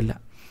രണ്ടും വരില്ല.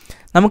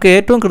 നമുക്ക്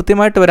ഏറ്റവും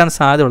കൃത്യമായിട്ട് വരാൻ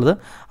സാധ്യതയുള്ളത്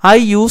I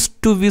use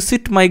to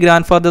visit my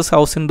grand fathers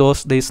house in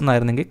those days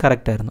എന്നായിരുന്നെങ്കിൽ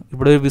കറക്റ്റായിരുന്നു.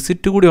 ഇവിടെ ഒരു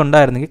വിസിറ്റ് കൂടി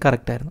ഉണ്ടായിരുന്നെങ്കിൽ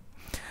കറക്റ്റായിരുന്നു.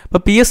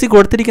 അപ്പോൾ PSC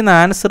കൊടുത്തിരിക്കുന്ന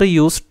ആൻസർ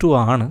യൂസ് ടു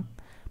ആണ്.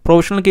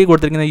 പ്രൊവിഷണൽ കീ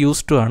കൊടുത്തിരിക്കുന്നത്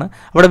യൂസ് ടു ആണ്.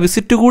 അവിടെ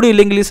വിസിറ്റ് കൂടി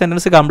ഇല്ലെങ്കിൽ ഈ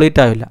സെൻറ്റൻസ്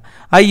കംപ്ലീറ്റ് ആവില്ല.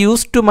 I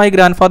use to my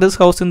grand fathers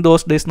house in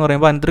those days എന്ന്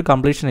പറയുമ്പോൾ അതിനൊരു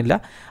കംപ്ലീഷൻ ഇല്ല,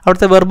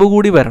 അവിടുത്തെ വെർബ്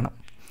കൂടി വരണം.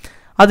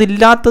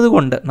 അതില്ലാത്തത്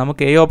കൊണ്ട്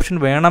നമുക്ക് എ ഓപ്ഷൻ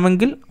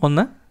വേണമെങ്കിൽ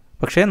ഒന്ന്,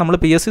 പക്ഷേ നമ്മൾ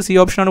PSC C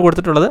ഓപ്ഷനാണ്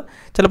കൊടുത്തിട്ടുള്ളത്,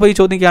 ചിലപ്പോൾ ഈ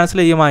ചോദ്യം ക്യാൻസൽ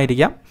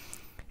ചെയ്യുമായിരിക്കാം.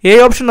 എ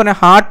ഓപ്ഷൻ എന്ന് പറഞ്ഞാൽ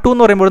ഹാർഡ് ടു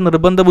എന്ന് പറയുമ്പോൾ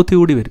നിർബന്ധ ബുദ്ധി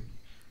കൂടി വരും.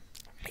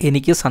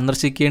 എനിക്ക്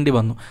സന്ദർശിക്കേണ്ടി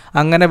വന്നു,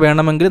 അങ്ങനെ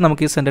വേണമെങ്കിൽ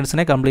നമുക്ക് ഈ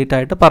സെൻറ്റൻസിനെ കംപ്ലീറ്റ്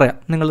ആയിട്ട് പറയാം.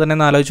 നിങ്ങൾ തന്നെ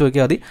ഒന്ന് ആലോചിച്ച്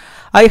നോക്കിയാൽ മതി.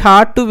 I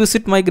had to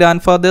visit my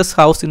grand fathers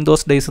house in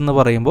those days എന്ന്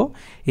പറയുമ്പോൾ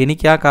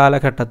എനിക്ക് ആ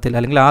കാലഘട്ടത്തിൽ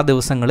അല്ലെങ്കിൽ ആ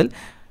ദിവസങ്ങളിൽ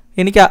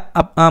എനിക്ക്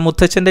ആ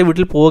മുത്തച്ഛൻ്റെ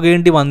വീട്ടിൽ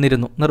പോകേണ്ടി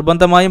വന്നിരുന്നു,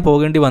 നിർബന്ധമായും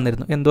പോകേണ്ടി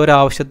വന്നിരുന്നു, എന്തോ ഒരു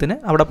ആവശ്യത്തിന്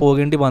അവിടെ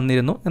പോകേണ്ടി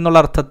വന്നിരുന്നു എന്നുള്ള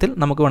അർത്ഥത്തിൽ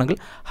നമുക്ക് വേണമെങ്കിൽ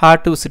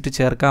ഹാർഡ് ടു വിസിറ്റ്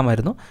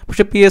ചേർക്കാമായിരുന്നു.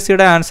 പക്ഷേ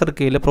PSCയുടെ ആൻസർ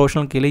കീയിൽ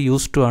പ്രൊഫഷണൽ കീയിൽ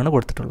യൂസ് ടു ആണ്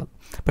കൊടുത്തിട്ടുള്ളത്.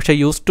 പക്ഷേ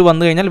യൂസ് ടു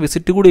വന്നു കഴിഞ്ഞാൽ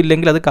വിസിറ്റ് കൂടി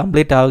ഇല്ലെങ്കിൽ അത്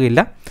കംപ്ലീറ്റ്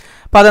ആവുകയില്ല.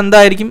 അപ്പോൾ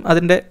അതെന്തായിരിക്കും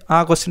അതിൻ്റെ ആ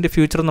ക്വസ്റ്റിൻ്റെ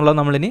ഫ്യൂച്ചർ എന്നുള്ളത്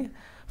നമ്മളിനി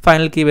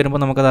ഫൈനൽ കീ വരുമ്പോൾ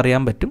നമുക്കത്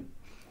അറിയാൻ പറ്റും.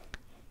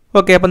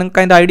 ഓക്കെ, അപ്പോൾ നിങ്ങൾക്ക്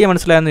അതിൻ്റെ ഐഡിയ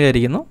മനസ്സിലായെന്ന്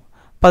വിചാരിക്കുന്നു.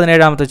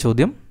 17ാമത്തെ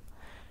ചോദ്യം,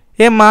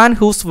 a man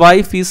whose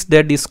wife is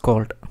dead is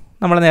called.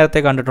 നമ്മൾ നേരത്തെ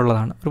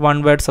കണ്ടിട്ടുള്ളതാണ്, ഒരു വൺ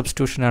വേർഡ്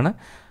സബ്സ്റ്റിറ്റ്യൂഷനാണ്.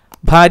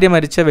 ഭാര്യ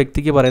മരിച്ച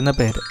വ്യക്തിക്ക് പറയുന്ന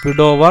പേര്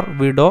വിഡോവർ,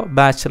 വിഡോ,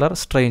 ബാച്ചിലർ,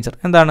 സ്ട്രേഞ്ചർ.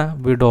 എന്താണ്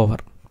വിഡോവർ?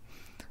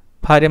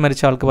 ഭാര്യ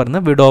മരിച്ച ആൾക്ക്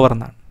പറയുന്നത് വിഡോവർ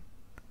എന്നാണ്.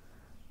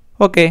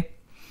 ഓക്കെ,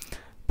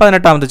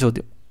 18ാമത്തെ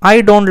ചോദ്യം, I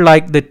don't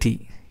like the tea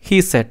he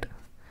said.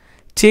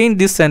 Change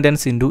this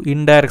sentence in to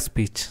indirect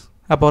speech.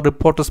 അപ്പോൾ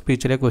റിപ്പോർട്ടർ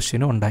സ്പീച്ചിലെ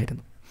ക്വസ്റ്റ്യനും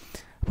ഉണ്ടായിരുന്നു.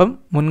 അപ്പം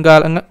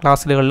മുൻകാല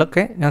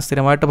ക്ലാസ്സുകളിലൊക്കെ ഞാൻ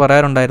സ്ഥിരമായിട്ട്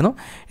പറയാറുണ്ടായിരുന്നു,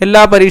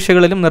 എല്ലാ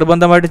പരീക്ഷകളിലും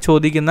നിർബന്ധമായിട്ട്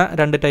ചോദിക്കുന്ന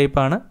 2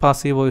 ടൈപ്പാണ്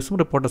പാസീവ് വോയിസും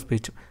റിപ്പോർട്ടർ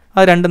സ്പീച്ചും.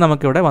 അത് 2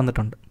 നമുക്കിവിടെ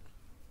വന്നിട്ടുണ്ട്.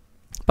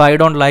 അപ്പോൾ I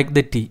don't like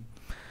the tea,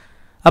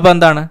 അപ്പോൾ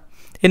എന്താണ്,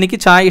 എനിക്ക്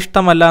ചായ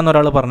ഇഷ്ടമല്ല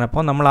എന്നൊരാൾ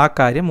പറഞ്ഞപ്പോൾ നമ്മൾ ആ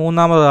കാര്യം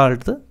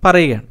മൂന്നാമതൊരാളടുത്ത്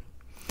പറയുകയാണ്.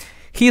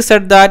 He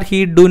said that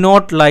he do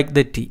not like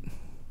the tea.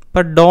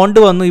 ഇപ്പോൾ ഡോണ്ട്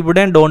വന്നു,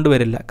 ഇവിടെയും ഡോണ്ട്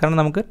വരില്ല, കാരണം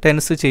നമുക്ക്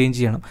ടെൻസ് ചേഞ്ച്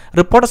ചെയ്യണം.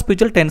 റിപ്പോർട്ടർ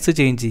സ്പീച്ചിൽ ടെൻസ്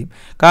ചേഞ്ച് ചെയ്യും,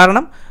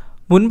 കാരണം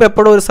മുൻപ്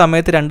എപ്പോഴും ഒരു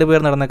സമയത്ത് 2 പേർ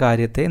നടന്ന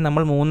കാര്യത്തെ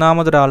നമ്മൾ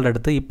മൂന്നാമതൊരാളുടെ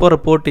അടുത്ത് ഇപ്പോൾ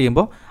റിപ്പോർട്ട്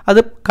ചെയ്യുമ്പോൾ അത്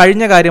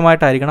കഴിഞ്ഞ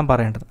കാര്യമായിട്ടായിരിക്കണം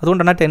പറയേണ്ടത്.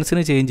 അതുകൊണ്ടാണ്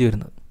ടെൻസിന് ചേഞ്ച്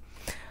വരുന്നത്.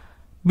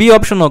 ബി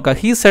ഓപ്ഷൻ നോക്കുക,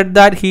 he said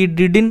that he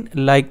didn't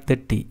like the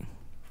tea.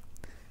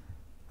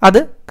 അത്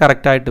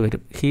കറക്റ്റായിട്ട്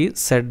വരും. He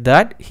said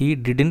that he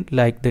didn't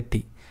like the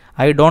tea.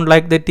 I don't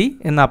like the tea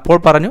എന്ന് അപ്പോൾ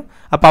പറഞ്ഞു,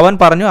 അപ്പോൾ അവൻ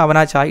പറഞ്ഞു അവൻ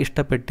ആ ചായ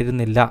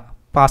ഇഷ്ടപ്പെട്ടിരുന്നില്ല,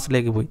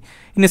 പാസ്റ്റിലേക്ക് പോയി.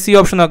 ഇനി സി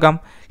ഓപ്ഷൻ നോക്കാം,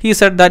 he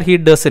said that he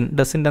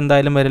doesn't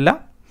എന്തായാലും വരില്ല.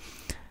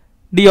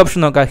 ഡി ഓപ്ഷൻ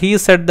നോക്കാം, he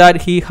said that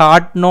he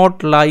hard not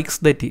likes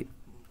the tea.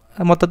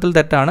 മൊത്തത്തിൽ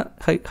തെറ്റാണ്,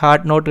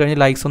 ഹാർഡ് നോട്ട് കഴിഞ്ഞ്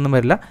ലൈക്സ് ഒന്നും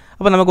വരില്ല.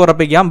 അപ്പോൾ നമുക്ക്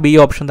ഉറപ്പിക്കാം ബി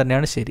ഓപ്ഷൻ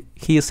തന്നെയാണ് ശരി.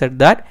 He said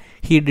that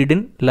he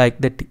didn't like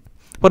the tea.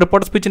 അപ്പോൾ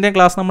റിപ്പോർട്ടർ സ്പീച്ചിൻ്റെ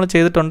ക്ലാസ് നമ്മൾ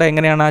ചെയ്തിട്ടുണ്ട്,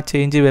 എങ്ങനെയാണ് ആ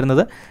ചേഞ്ച്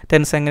വരുന്നത്,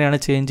 ടെൻസ് എങ്ങനെയാണ്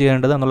ചേഞ്ച്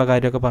ചെയ്യേണ്ടത് എന്നുള്ള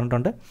കാര്യമൊക്കെ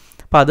പറഞ്ഞിട്ടുണ്ട്.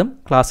 അപ്പോൾ അതും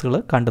ക്ലാസ്സുകൾ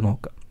കണ്ടു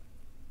നോക്കുക.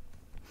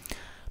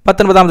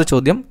 19ാമത്തെ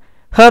ചോദ്യം,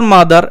 her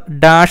mother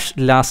dash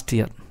last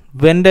year,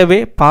 went away,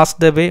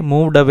 passed away,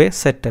 moved away,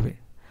 set away.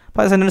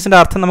 അപ്പോൾ ആ സെൻറ്റൻസിൻ്റെ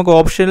അർത്ഥം നമുക്ക്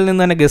ഓപ്ഷനിൽ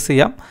നിന്ന് തന്നെ ഗസ്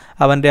ചെയ്യാം.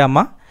 അവൻ്റെ അമ്മ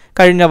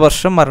കഴിഞ്ഞ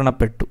വർഷം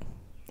മരണപ്പെട്ടു.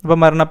 അപ്പോൾ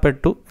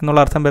മരണപ്പെട്ടു എന്നുള്ള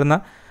അർത്ഥം വരുന്ന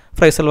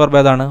ഫ്രൈസൽ വെർബ്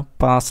ഏതാണ്?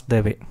 Passed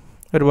away.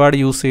 ഒരുപാട്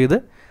യൂസ്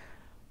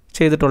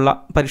ചെയ്തിട്ടുള്ള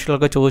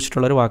പരീക്ഷകളൊക്കെ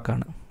ചോദിച്ചിട്ടുള്ളൊരു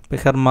വാക്കാണ്. ഇപ്പോൾ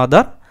her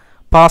mother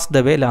passed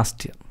away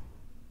last year.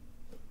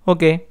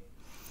 Okay,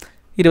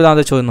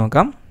 20ാമത്തെ ചോദ്യം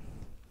നോക്കാം.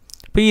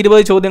 ഇപ്പോൾ ഈ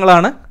 20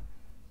 ചോദ്യങ്ങളാണ്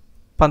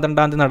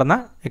 12ാം തീയതി നടന്ന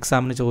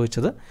എക്സാമിന്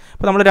ചോദിച്ചത്.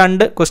 അപ്പോൾ നമ്മൾ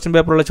 2 ക്വസ്റ്റ്യൻ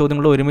പേപ്പറുള്ള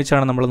ചോദ്യങ്ങൾ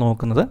ഒരുമിച്ചാണ് നമ്മൾ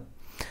നോക്കുന്നത്.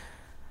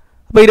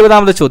 അപ്പോൾ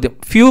 20ാമത്തെ ചോദ്യം,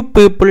 few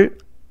people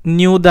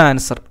knew the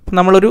answer. അപ്പോൾ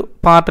നമ്മളൊരു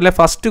പാർട്ടിലെ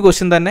ഫസ്റ്റ്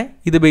ക്വസ്റ്റ്യൻ തന്നെ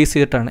ഇത് ബേസ്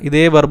ചെയ്തിട്ടാണ്,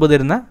 ഇതേ വെർബ്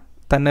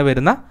തന്നെ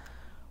വരുന്ന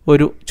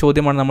ഒരു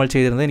ചോദ്യമാണ് നമ്മൾ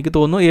ചെയ്തിരുന്നത്. എനിക്ക്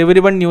തോന്നുന്നു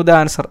every one knew the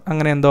answer,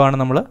 അങ്ങനെ എന്തോ ആണ്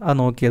നമ്മൾ അത്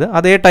നോക്കിയത്,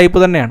 അതേ ടൈപ്പ്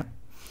തന്നെയാണ്.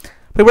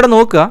 അപ്പോൾ ഇവിടെ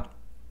നോക്കുക,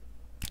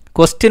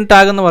 ക്വസ്റ്റ്യൻ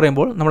ടാഗ് എന്ന്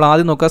പറയുമ്പോൾ നമ്മൾ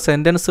ആദ്യം നോക്കുക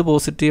സെൻറ്റൻസ്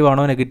പോസിറ്റീവ്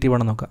ആണോ നെഗറ്റീവ്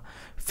ആണോ നോക്കുക.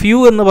 ഫ്യൂ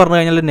എന്ന് പറഞ്ഞു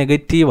കഴിഞ്ഞാൽ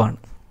നെഗറ്റീവാണ്,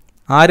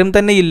 ആരും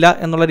തന്നെ ഇല്ല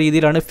എന്നുള്ള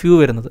രീതിയിലാണ് ഫ്യൂ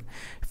വരുന്നത്.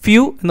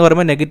 ഫ്യൂ എന്ന്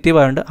പറയുമ്പോൾ നെഗറ്റീവ്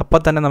ആയതുകൊണ്ട് അപ്പോൾ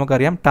തന്നെ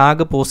നമുക്കറിയാം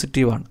ടാഗ്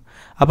പോസിറ്റീവാണ്.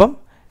 അപ്പം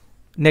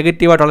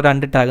നെഗറ്റീവായിട്ടുള്ള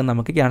 2 ടാഗ്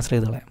നമുക്ക് ക്യാൻസൽ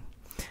ചെയ്ത് കളയാം.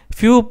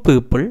 Few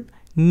people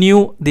new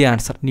the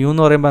answer. New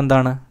എന്ന് പറയുമ്പോൾ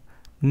എന്താണ്?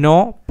 നോ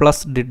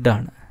പ്ലസ് ഡിഡ്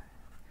ആണ്,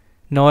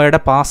 നോയുടെ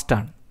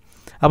പാസ്റ്റാണ്.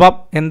 അപ്പം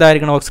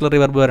എന്തായിരിക്കണം ഓക്സിലറി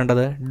വെർബ്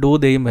വരേണ്ടത്? ഡു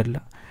ദയും വരില്ല,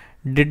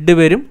 ഡിഡ്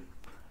വരും.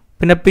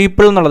 പിന്നെ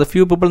പീപ്പിൾ എന്നുള്ളത്,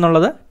 ഫ്യൂ പീപ്പിൾ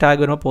എന്നുള്ളത് ടാഗ്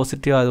വരുമ്പോൾ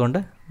പോസിറ്റീവ് ആയതുകൊണ്ട്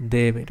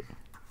ദേ വരും.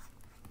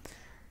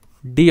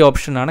 ഡി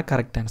ഓപ്ഷനാണ്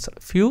correct answer.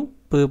 Few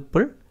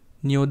people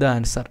knew the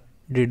answer,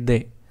 did they.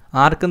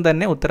 ആർക്കും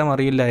തന്നെ ഉത്തരം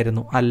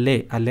അറിയില്ലായിരുന്നു. അല്ലേ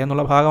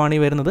എന്നുള്ള ഭാഗമാണ് ഈ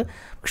വരുന്നത്.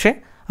 പക്ഷേ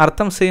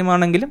അർത്ഥം സെയിം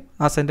ആണെങ്കിലും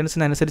ആ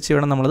സെൻറ്റൻസിനനുസരിച്ച്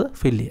വേണം നമ്മളത്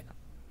ഫില്ല് ചെയ്യാൻ.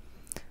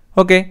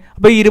 ഓക്കെ,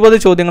 അപ്പോൾ 20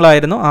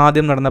 ചോദ്യങ്ങളായിരുന്നു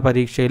ആദ്യം നടന്ന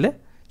പരീക്ഷയിൽ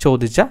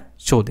ചോദിച്ച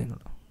ചോദ്യങ്ങൾ.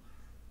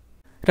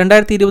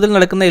 2020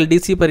 നടക്കുന്ന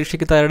LDC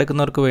പരീക്ഷയ്ക്ക്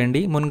തയ്യാറെടുക്കുന്നവർക്ക്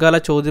വേണ്ടി മുൻകാല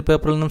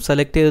ചോദ്യപേപ്പറിൽ നിന്നും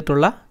സെലക്ട്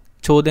ചെയ്തിട്ടുള്ള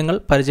ചോദ്യങ്ങൾ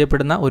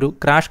പരിചയപ്പെടുന്ന ഒരു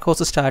ക്രാഷ്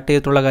കോഴ്സ് സ്റ്റാർട്ട്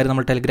ചെയ്തിട്ടുള്ള കാര്യം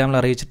നമ്മൾ ടെലിഗ്രാമിൽ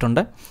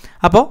അറിയിച്ചിട്ടുണ്ട്.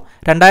 അപ്പോൾ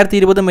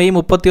 2020 മെയ്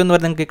 31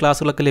 വരെ നിങ്ങൾക്ക് ഈ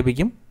ക്ലാസ്സുകളൊക്കെ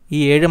ലഭിക്കും. ഈ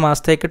 7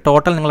 മാസത്തേക്ക്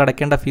ടോട്ടൽ നിങ്ങൾ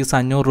അടയ്ക്കേണ്ട ഫീസ്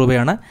 500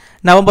 രൂപയാണ്.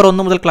 നവംബർ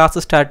 1 മുതൽ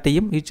ക്ലാസ് സ്റ്റാർട്ട്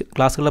ചെയ്യും. ഈ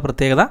ക്ലാസ്സുകളുടെ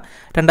പ്രത്യേകത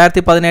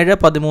 2017,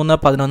 13,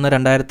 11,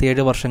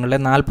 2007 വർഷങ്ങളിലെ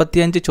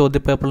 45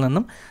 ചോദ്യപേപ്പറിൽ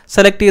നിന്നും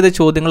സെലക്ട് ചെയ്ത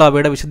ചോദ്യങ്ങളും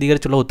അവയുടെ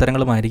വിശദീകരിച്ചുള്ള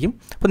ഉത്തരങ്ങളുമായിരിക്കും.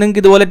 അപ്പോൾ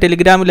നിങ്ങൾക്ക് ഇതുപോലെ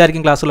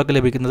ടെലിഗ്രാമിലായിരിക്കും ക്ലാസ്സുകളൊക്കെ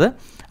ലഭിക്കുന്നത്.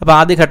 അപ്പോൾ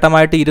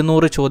ആദ്യഘട്ടമായിട്ട്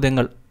 200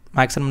 ചോദ്യങ്ങൾ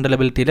മാത്സ് ആൻഡ് മെൻ്റൽ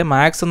എബിലിറ്റിയിൽ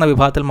മാത്സ് എന്ന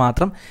വിഭാഗത്തിൽ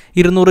മാത്രം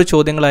 200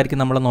 ചോദ്യങ്ങളായിരിക്കും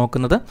നമ്മൾ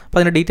നോക്കുന്നത്. അപ്പോൾ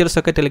അതിൻ്റെ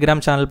ഡീറ്റെയിൽസൊക്കെ ടെലിഗ്രാം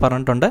ചാനൽ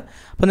പറഞ്ഞിട്ടുണ്ട്.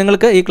 അപ്പോൾ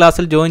നിങ്ങൾക്ക് ഈ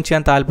ക്ലാസ്സിൽ ജോയിൻ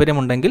ചെയ്യാൻ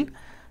താല്പര്യമുണ്ടെങ്കിൽ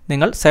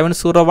നിങ്ങൾ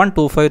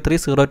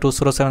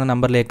 7012530207 എന്ന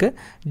നമ്പറിലേക്ക്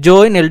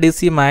ജോയിൻ LDC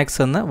മാത്സ്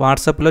എന്ന്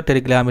വാട്സപ്പിലോ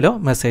ടെലിഗ്രാമിലോ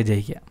മെസ്സേജ്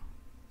അയയ്ക്കുക.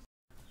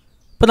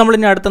 ഇപ്പോൾ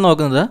നമ്മളിനി അടുത്ത്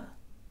നോക്കുന്നത്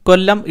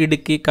കൊല്ലം,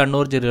 ഇടുക്കി,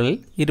 കണ്ണൂർ ജില്ലകളിൽ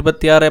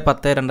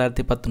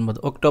 26/10/2019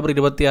 ഒക്ടോബർ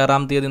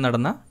 26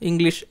 നടന്ന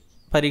ഇംഗ്ലീഷ്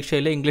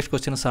പരീക്ഷയിലെ ഇംഗ്ലീഷ്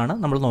ക്വസ്റ്റ്യൻസ് ആണ്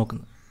നമ്മൾ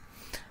നോക്കുന്നത്.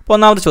 അപ്പോൾ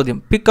ഒന്നാമത്തെ ചോദ്യം,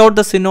 pick out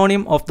the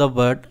സിനോണിയം of the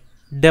word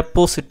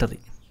depository.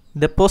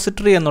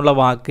 Depository എന്നുള്ള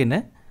വാക്കിന്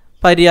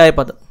പര്യായ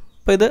പദം.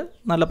 അപ്പോൾ ഇത്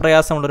നല്ല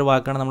പ്രയാസമുള്ളൊരു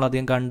വാക്കാണ്,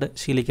 നമ്മളധികം കണ്ട്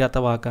ശീലിക്കാത്ത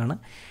വാക്കാണ്.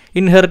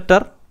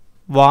 ഇൻഹെറിറ്റർ,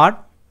 വാർഡ്,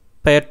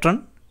 പേട്രൺ,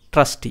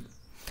 ട്രസ്റ്റി.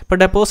 ഇപ്പോൾ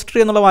ഡെപ്പോസിറ്ററി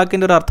എന്നുള്ള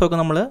വാക്കിൻ്റെ ഒരു അർത്ഥമൊക്കെ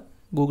നമ്മൾ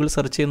ഗൂഗിൾ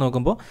സെർച്ച് ചെയ്ത്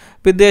നോക്കുമ്പോൾ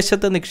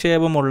വിദേശത്ത്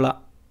നിക്ഷേപമുള്ള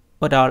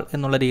ഒരാൾ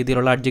എന്നുള്ള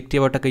രീതിയിലുള്ള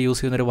അഡ്ജക്റ്റീവായിട്ടൊക്കെ യൂസ്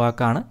ചെയ്യുന്നൊരു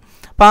വാക്കാണ്.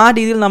 അപ്പോൾ ആ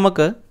രീതിയിൽ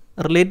നമുക്ക്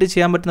റിലേറ്റ്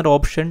ചെയ്യാൻ പറ്റുന്നൊരു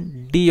ഓപ്ഷൻ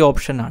ഡി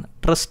ഓപ്ഷനാണ്.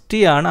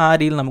 ട്രസ്റ്റിയാണ് ആ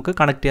രീതിയിൽ നമുക്ക്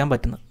കണക്ട് ചെയ്യാൻ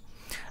പറ്റുന്നത്.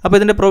 അപ്പോൾ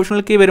ഇതിൻ്റെ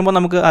പ്രൊഫഷണൽ കീ വരുമ്പോൾ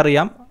നമുക്ക്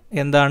അറിയാം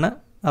എന്താണ്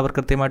അവർ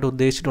കൃത്യമായിട്ട്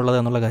ഉദ്ദേശിച്ചിട്ടുള്ളത്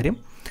എന്നുള്ള കാര്യം.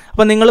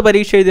 അപ്പോൾ നിങ്ങൾ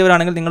പരീക്ഷ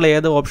എഴുതിയവരാണെങ്കിൽ നിങ്ങൾ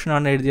ഏത്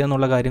ഓപ്ഷനാണ്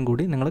എഴുതിയതെന്നുള്ള കാര്യം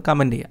കൂടി നിങ്ങൾ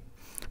കമൻറ്റ് ചെയ്യാം.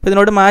 അപ്പോൾ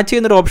ഇതിനോട് മാച്ച്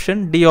ചെയ്യുന്നൊരു ഓപ്ഷൻ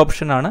ഡി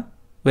ഓപ്ഷനാണ്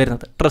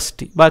വരുന്നത്,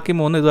 ട്രസ്റ്റി. ബാക്കി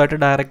 3 ഇതുമായിട്ട്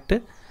ഡയറക്റ്റ്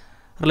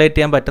റിലേറ്റ്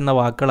ചെയ്യാൻ പറ്റുന്ന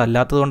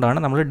വാക്കുകളല്ലാത്തതുകൊണ്ടാണ്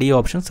നമ്മൾ ഡി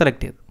ഓപ്ഷൻ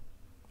സെലക്ട് ചെയ്തത്.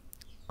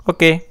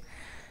 ഓക്കെ,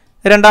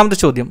 രണ്ടാമത്തെ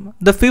ചോദ്യം,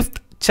 the 5th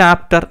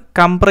chapter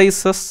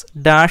comprises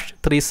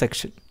 -3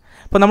 section.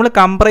 അപ്പോൾ നമ്മൾ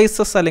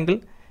കംപ്രൈസസ് അല്ലെങ്കിൽ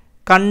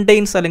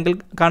കണ്ടെയ്ൻസ് അല്ലെങ്കിൽ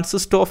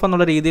കൺസിസ്റ്റ് ഓഫ്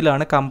എന്നുള്ള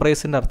രീതിയിലാണ്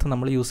കംപ്രൈസിൻ്റെ അർത്ഥം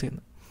നമ്മൾ യൂസ്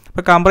ചെയ്യുന്നത്.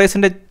 അപ്പോൾ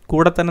കംപ്രൈസിൻ്റെ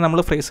കൂടെ തന്നെ നമ്മൾ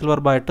ഫ്രേസൽ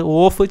വെർബായിട്ട്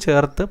ഓഫ്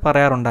ചേർത്ത്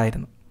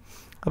പറയാറുണ്ടായിരുന്നു.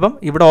 അപ്പം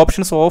ഇവിടെ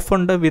ഓപ്ഷൻസ് ഓഫ്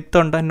ഉണ്ട്, വിത്ത്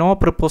ഉണ്ട്, നോ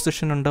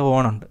പ്രിപ്പോസിഷൻ ഉണ്ട്,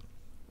 ഓൺ ഉണ്ട്.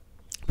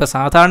 ഇപ്പോൾ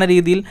സാധാരണ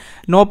രീതിയിൽ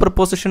നോ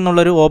പ്രിപ്പോസിഷൻ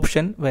എന്നുള്ളൊരു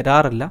ഓപ്ഷൻ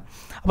വരാറില്ല.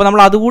 അപ്പോൾ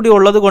നമ്മൾ അതുകൂടി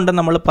ഉള്ളത് കൊണ്ട്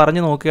നമ്മൾ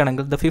പറഞ്ഞു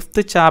നോക്കുകയാണെങ്കിൽ the 5th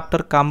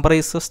chapter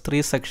comprises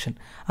 3 section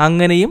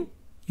അങ്ങനെയും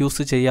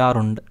യൂസ്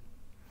ചെയ്യാറുണ്ട്.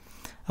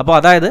 അപ്പോൾ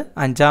അതായത്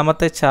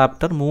 5ാമത്തെ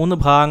ചാപ്റ്റർ 3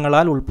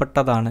 ഭാഗങ്ങളാൽ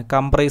ഉൾപ്പെട്ടതാണ്,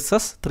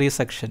 കംപ്രൈസസ് 3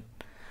 സെക്ഷൻ.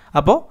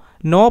 അപ്പോൾ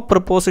നോ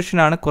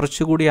പ്രിപ്പോസിഷനാണ്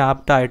കുറച്ചുകൂടി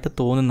ആപ്റ്റായിട്ട്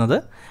തോന്നുന്നത്.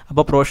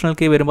 അപ്പോൾ പ്രൊഫഷണൽ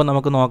കീ വരുമ്പോൾ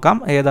നമുക്ക് നോക്കാം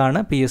ഏതാണ്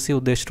PSC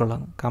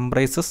ഉദ്ദേശിച്ചിട്ടുള്ളത്.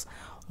 കംപ്രൈസസ്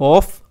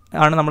ഓഫ്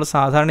ആണ് നമ്മൾ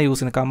സാധാരണ യൂസ്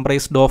ചെയ്യുന്നത്.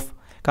 Comprised of,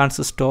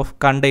 consist of,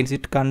 contains,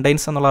 it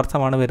contains എന്നുള്ള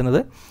അർത്ഥമാണ് വരുന്നത്.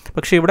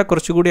 പക്ഷേ ഇവിടെ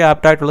കുറച്ചുകൂടി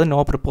ആപ്റ്റായിട്ടുള്ളത് നോ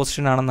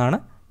പ്രിപ്പോസിഷൻ ആണെന്നാണ്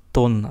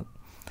തോന്നുന്നത്.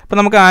 അപ്പോൾ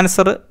നമുക്ക്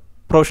ആൻസർ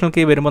പ്രൊഫഷണൽ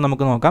കീ വരുമ്പോൾ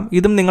നമുക്ക് നോക്കാം.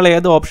 ഇതും നിങ്ങൾ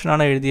ഏത്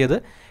ഓപ്ഷനാണ് എഴുതിയത്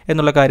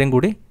എന്നുള്ള കാര്യം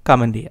കൂടി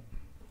കമൻറ്റ് ചെയ്യാം.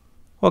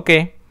 ഓക്കെ,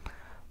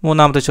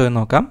 മൂന്നാമത്തെ ചോദ്യം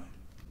നോക്കാം.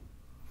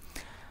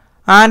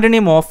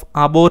 ആൻ്റണിം ഓഫ്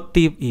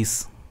അബോർട്ടീവ് ഈസ്.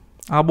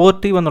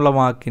 അബോർട്ടീവ് എന്നുള്ള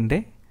വാക്കിൻ്റെ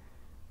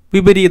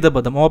വിപരീത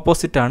പദം,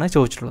 ഓപ്പോസിറ്റാണ്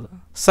ചോദിച്ചിട്ടുള്ളത്.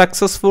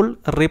 Successful,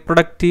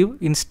 reproductive,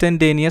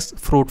 instantaneous,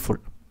 fruitful.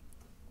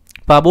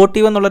 അപ്പോൾ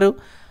അബോർട്ടീവ്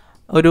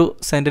എന്നുള്ളൊരു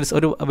സെൻറ്റൻസ്,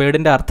 ഒരു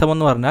വേർഡിൻ്റെ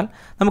അർത്ഥമെന്ന് പറഞ്ഞാൽ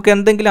നമുക്ക്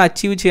എന്തെങ്കിലും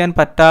അച്ചീവ് ചെയ്യാൻ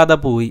പറ്റാതെ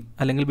പോയി,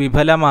 അല്ലെങ്കിൽ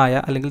വിഫലമായ,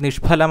 അല്ലെങ്കിൽ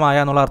നിഷ്ഫലമായ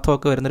എന്നുള്ള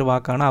അർത്ഥമൊക്കെ വരുന്നൊരു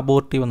വാക്കാണ്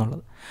അബോർട്ടീവ്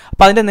എന്നുള്ളത്.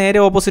 അപ്പോൾ അതിൻ്റെ നേരെ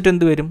ഓപ്പോസിറ്റ്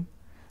എന്ത് വരും?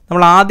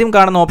 നമ്മൾ ആദ്യം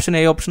കാണുന്ന option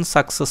A option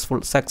successful.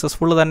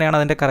 Successful തന്നെയാണ്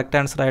അതിൻ്റെ കറക്റ്റ്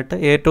ആൻസറായിട്ട്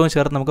ഏറ്റവും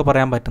ചേർത്ത് നമുക്ക്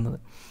പറയാൻ പറ്റുന്നത്.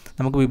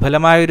 നമുക്ക്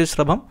വിഫലമായൊരു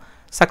ശ്രമം,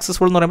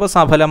 സക്സസ്ഫുൾ എന്ന് പറയുമ്പോൾ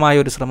സഫലമായ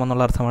ഒരു ശ്രമം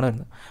എന്നുള്ള അർത്ഥമാണ്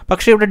വരുന്നത്.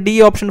 പക്ഷേ ഇവിടെ ഡി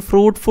ഓപ്ഷൻ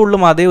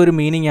ഫ്രൂട്ട്ഫുള്ളും അതേ ഒരു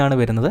മീനിങ് ആണ്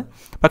വരുന്നത്.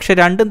 പക്ഷേ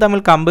രണ്ടും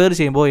തമ്മിൽ കമ്പയർ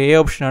ചെയ്യുമ്പോൾ എ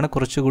ഓപ്ഷനാണ്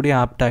കുറച്ചുകൂടി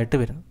ആപ്റ്റായിട്ട്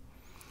വരുന്നത്.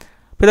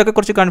 അപ്പോൾ ഇതൊക്കെ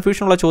കുറച്ച്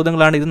കൺഫ്യൂഷനുള്ള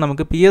ചോദ്യങ്ങളാണ്. ഇത്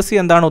നമുക്ക് PSC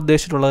എന്താണ്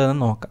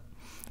ഉദ്ദേശിച്ചിട്ടുള്ളതെന്ന് നോക്കാം.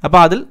 അപ്പോൾ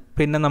അതിൽ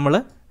പിന്നെ നമ്മൾ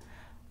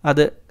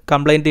അത്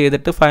കംപ്ലൈൻറ്റ്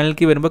ചെയ്തിട്ട് ഫൈനൽ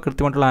കീ വരുമ്പോൾ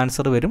കൃത്യമായിട്ടുള്ള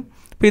ആൻസർ വരും.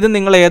 അപ്പോൾ ഇത്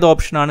നിങ്ങൾ ഏത്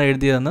ഓപ്ഷനാണ്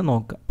എഴുതിയതെന്ന്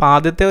നോക്കുക. അപ്പോൾ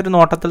ആദ്യത്തെ ഒരു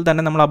നോട്ടത്തിൽ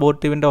തന്നെ നമ്മൾ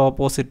അബോർട്ടീവിൻ്റെ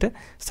ഓപ്പോസിറ്റ്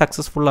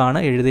സക്സസ്ഫുള്ളാണ്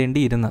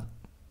എഴുതേണ്ടിയിരുന്നത്.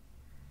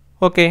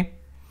 ഓക്കെ,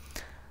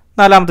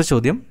 നാലാമത്തെ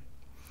ചോദ്യം,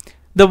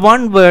 the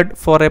 1 word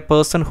for A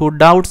person who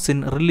doubts in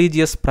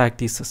religious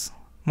practices.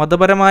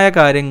 മതപരമായ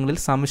കാര്യങ്ങളിൽ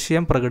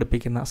സംശയം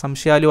പ്രകടിപ്പിക്കുന്ന,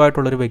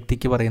 സംശയാലുവായിട്ടുള്ളൊരു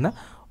വ്യക്തിക്ക് പറയുന്ന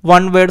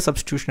 1 വേർഡ്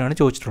സബ്സ്റ്റിറ്റ്യൂഷനാണ്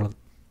ചോദിച്ചിട്ടുള്ളത്.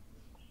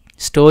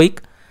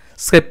 Stoic,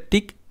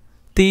 sceptic,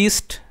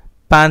 tease,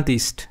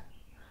 പാന്തീസ്റ്റ്.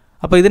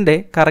 അപ്പോൾ ഇതിൻ്റെ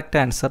കറക്റ്റ്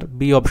ആൻസർ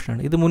ബി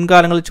ഓപ്ഷനാണ്. ഇത്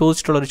മുൻകാലങ്ങളിൽ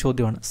ചോദിച്ചിട്ടുള്ളൊരു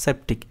ചോദ്യമാണ്,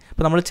 സെപ്റ്റിക്.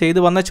 അപ്പോൾ നമ്മൾ ചെയ്ത്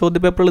വന്ന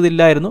ചോദ്യപേപ്പറിൽ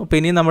ഇതില്ലായിരുന്നു. അപ്പോൾ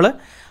ഇനി നമ്മൾ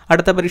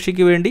അടുത്ത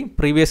പരീക്ഷയ്ക്ക് വേണ്ടി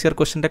പ്രീവിയസ് ഇയർ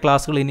ക്വസ്റ്റിൻ്റെ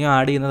ക്ലാസ്സുകൾ ഇനിയും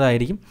ആഡ്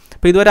ചെയ്യുന്നതായിരിക്കും.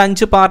 അപ്പോൾ ഇതുവരെ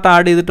 5 പാർട്ട്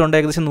ആഡ് ചെയ്തിട്ടുണ്ട്.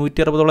 ഏകദേശം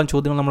 160ഓളം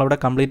ചോദ്യങ്ങൾ നമ്മളവിടെ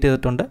കംപ്ലീറ്റ്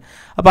ചെയ്തിട്ടുണ്ട്.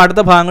 അപ്പോൾ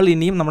അടുത്ത ഭാഗങ്ങൾ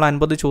ഇനിയും നമ്മൾ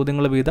 50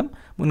 ചോദ്യങ്ങൾ വീതം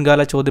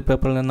മുൻകാല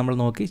ചോദ്യപേപ്പറിൽ നിന്ന് നമ്മൾ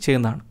നോക്കി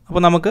ചെയ്യുന്നതാണ്.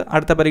 അപ്പോൾ നമുക്ക്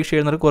അടുത്ത പരീക്ഷ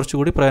എഴുതുന്നത്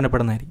കുറച്ചുകൂടി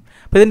പ്രയോജനപ്പെടുന്നതായിരിക്കും.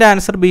 അപ്പോൾ ഇതിൻ്റെ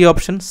ആൻസർ ബി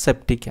ഓപ്ഷൻ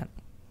സെപ്റ്റിക്കാണ്.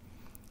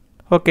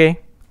 ഓക്കെ,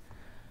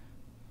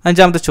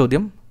 5ാമത്തെ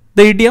ചോദ്യം,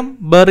 the idiom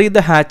bury the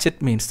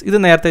Hachette means. ഇത്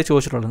നേരത്തെ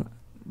ചോദിച്ചിട്ടുള്ളത്.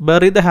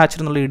 ബറി ദ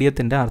ഹാച്ചറ്റ് എന്നുള്ള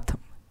ഇഡിയത്തിൻ്റെ അർത്ഥം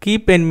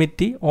keep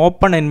enmity,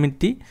 open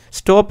enmity,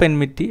 stop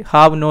enmity,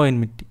 have no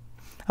enmity.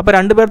 അപ്പോൾ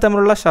രണ്ടുപേർ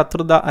തമ്മിലുള്ള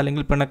ശത്രുത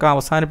അല്ലെങ്കിൽ പിണക്കം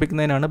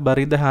അവസാനിപ്പിക്കുന്നതിനാണ്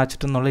ബറി ദ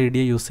ഹാച്ചറ്റ് എന്നുള്ള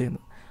ഇഡിയ യൂസ്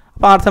ചെയ്യുന്നത്.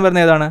 അപ്പോൾ അർത്ഥം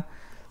വരുന്നത് ഏതാണ്?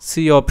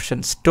 C option,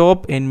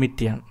 stop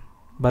എൻമിറ്റിയാണ്.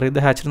 Bury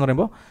the Hachette എന്ന്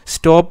പറയുമ്പോൾ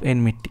സ്റ്റോപ്പ്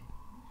എൻമിറ്റി.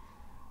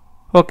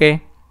 ഓക്കെ,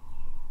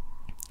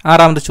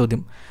 6ാമത്തെ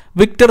ചോദ്യം,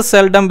 Victor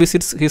seldom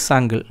visits his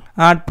uncle,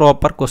 add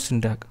proper question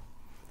tag.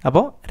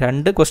 അപ്പോൾ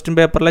 2 ക്വസ്റ്റ്യൻ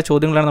പേപ്പറിലെ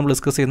ചോദ്യങ്ങളാണ് നമ്മൾ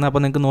ഡിസ്കസ് ചെയ്യുന്നത്.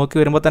 അപ്പോൾ നിങ്ങൾക്ക് നോക്കി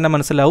വരുമ്പോൾ തന്നെ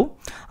മനസ്സിലാവും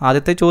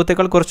ആദ്യത്തെ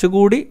ചോദ്യത്തേക്കാൾ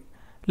കുറച്ചുകൂടി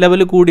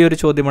ലെവൽ കൂടിയ ഒരു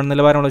ചോദ്യമാണ്,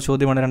 നിലവാരമുള്ള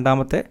ചോദ്യമാണ്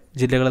 2ാമത്തെ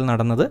ജില്ലകളിൽ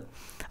നടന്നത്.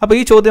 അപ്പോൾ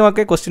ഈ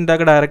ചോദ്യമൊക്കെ ക്വസ്റ്റ്യൻ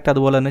ടാഗ് ഡയറക്റ്റ്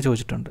അതുപോലെ തന്നെ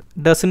ചോദിച്ചിട്ടുണ്ട്.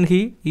 Does in he,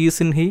 is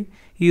in he,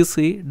 is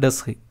he,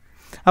 does he.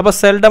 അപ്പോൾ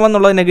സെൽഡം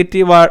എന്നുള്ളത്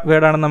നെഗറ്റീവ്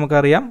വേർഡാണെന്ന്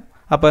നമുക്കറിയാം.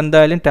 അപ്പോൾ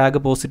എന്തായാലും ടാഗ്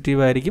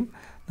പോസിറ്റീവ് ആയിരിക്കും.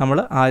 നമ്മൾ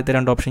ആദ്യത്തെ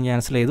 2 ഓപ്ഷൻ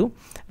ക്യാൻസൽ ചെയ്തു.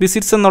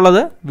 വിസിറ്റ്സ്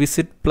എന്നുള്ളത്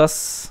വിസിറ്റ്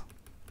പ്ലസ്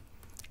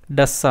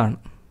ഡസ് ആണ്,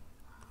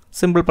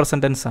 സിമ്പിൾ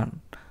പ്രസൻറ്റ് ടെൻസ് ആണ്.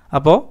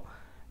 അപ്പോൾ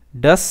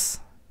ഡസ്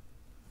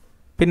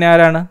പിന്നെ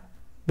ആരാണ്?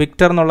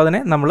 വിക്ടർ എന്നുള്ളതിനെ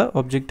നമ്മൾ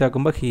ഒബ്ജക്റ്റ്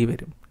ആക്കുമ്പോൾ ഹീ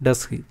വരും.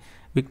 Does he.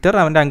 വിക്ടർ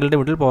അവൻ്റെ അങ്കിളുടെ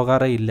വീട്ടിൽ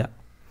പോകാറേ ഇല്ല.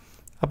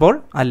 അപ്പോൾ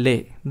അല്ലേ,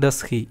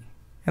 ഡസ് ഹീ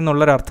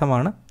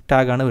എന്നുള്ളൊരർത്ഥമാണ്,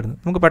 ടാഗാണ് വരുന്നത്.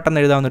 നമുക്ക് പെട്ടെന്ന്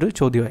എഴുതാവുന്നൊരു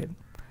ചോദ്യമായിരുന്നു.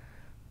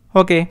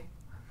 ഓക്കെ,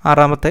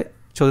 6ാമത്തെ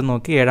ചോദ്യം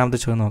നോക്കി. 7ാമത്തെ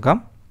ചോദ്യം നോക്കാം.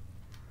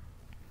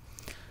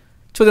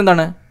 ചോദ്യം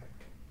എന്താണ്?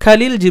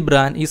 Khaleel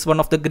Gibran is one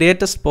of the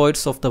greatest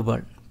poets of the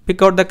world.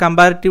 Pick out the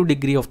comparative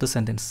degree of the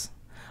sentence.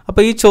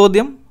 അപ്പോൾ ഈ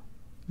ചോദ്യം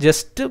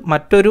ജസ്റ്റ്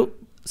മറ്റൊരു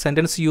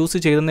സെൻറ്റൻസ് യൂസ്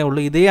ചെയ്തതേ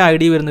ഉള്ളൂ. ഇതേ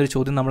ഐഡിയ വരുന്നൊരു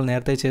ചോദ്യം നമ്മൾ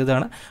നേരത്തെ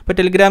ചെയ്തതാണ്. അപ്പോൾ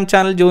ടെലിഗ്രാം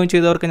ചാനൽ ജോയിൻ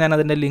ചെയ്തവർക്ക് ഞാൻ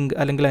അതിൻ്റെ ലിങ്ക്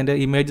അല്ലെങ്കിൽ അതിൻ്റെ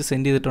ഇമേജ്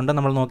സെൻഡ് ചെയ്തിട്ടുണ്ട്.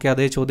 നമ്മൾ നോക്കിയ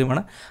അതേ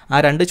ചോദ്യമാണ്. ആ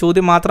 2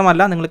 ചോദ്യം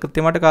മാത്രമല്ല, നിങ്ങൾ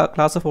കൃത്യമായിട്ട്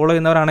ക്ലാസ് ഫോളോ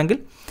ചെയ്യുന്നവരാണെങ്കിൽ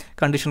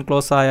കണ്ടീഷൻ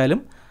ക്ലോസ്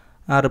ആയാലും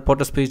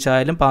റിപ്പോർട്ടർ സ്പീച്ച്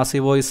ആയാലും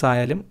പാസീവ് വോയിസ്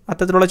ആയാലും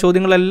അത്തരത്തിലുള്ള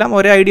ചോദ്യങ്ങളെല്ലാം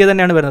ഒരേ ഐഡിയ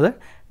തന്നെയാണ് വരുന്നത്.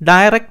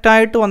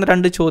 ഡയറക്റ്റായിട്ട് വന്ന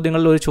 2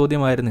 ചോദ്യങ്ങളിൽ ഒരു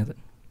ചോദ്യമായിരുന്നു ഇത്.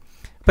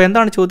 അപ്പോൾ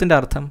എന്താണ് ചോദ്യത്തിൻ്റെ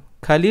അർത്ഥം?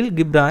 Khaleel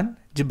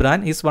Gibran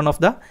is one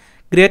of the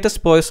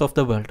greatest poets of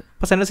the world.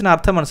 അപ്പോൾ സെൻറ്റൻസിൻ്റെ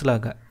അർത്ഥം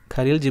മനസ്സിലാക്കുക.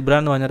 ഖലീൽ ജിബ്രാൻ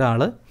എന്ന് പറഞ്ഞ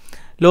ഒരാൾ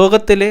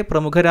ലോകത്തിലെ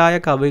പ്രമുഖരായ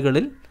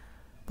കവികളിൽ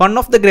വൺ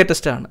ഓഫ് ദ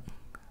ഗ്രേറ്റസ്റ്റ് ആണ്.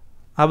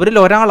 അവരിൽ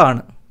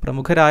ഒരാളാണ്,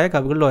 പ്രമുഖരായ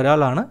കവികളിൽ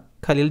ഒരാളാണ്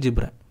ഖലീൽ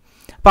ജിബ്രാൻ.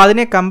 അപ്പോൾ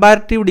അതിനെ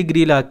കമ്പാരിറ്റീവ്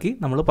ഡിഗ്രിയിലാക്കി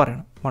നമ്മൾ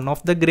പറയണം. വൺ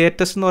ഓഫ് ദ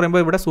ഗ്രേറ്റസ്റ്റ് എന്ന്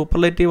പറയുമ്പോൾ ഇവിടെ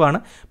സൂപ്പർലേറ്റീവ് ആണ്.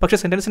 പക്ഷേ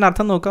സെൻറ്റൻസിൻ്റെ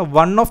അർത്ഥം നോക്കുക,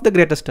 വൺ ഓഫ് ദ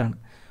ഗ്രേറ്റസ്റ്റ് ആണ്,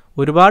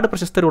 ഒരുപാട്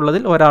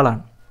പ്രശസ്തരുള്ളതിൽ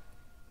ഒരാളാണ്.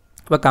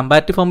 അപ്പോൾ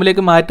കമ്പാരിറ്റീവ്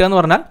ഫോമിലേക്ക് മാറ്റുക എന്ന്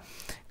പറഞ്ഞാൽ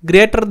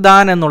ഗ്രേറ്റർ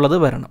ദാൻ എന്നുള്ളത്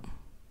വരണം.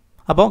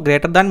 അപ്പോൾ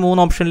ഗ്രേറ്റർ ദാൻ 3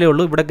 ഓപ്ഷനിലേ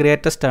ഉള്ളൂ, ഇവിടെ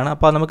ഗ്രേറ്റസ്റ്റ് ആണ്.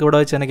 അപ്പോൾ നമുക്ക് ഇവിടെ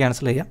വെച്ച് തന്നെ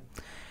ക്യാൻസൽ ചെയ്യാം.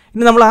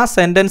 ഇനി നമ്മൾ ആ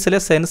സെൻറ്റൻസിലെ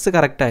സെൻസ്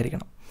കറക്റ്റ്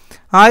ആയിരിക്കണം.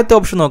 ആദ്യത്തെ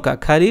ഓപ്ഷൻ നോക്കുക,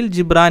 Khaleel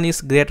Gibran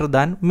is greater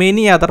than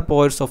many other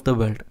poets of the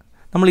world.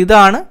 നമ്മൾ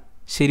ഇതാണ്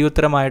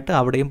ശരിയുത്തരമായിട്ട്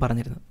അവിടെയും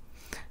പറഞ്ഞിരുന്നത്.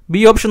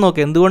 ബി ഓപ്ഷൻ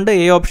നോക്കുക, എന്തുകൊണ്ട്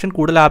എ ഓപ്ഷൻ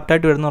കൂടുതൽ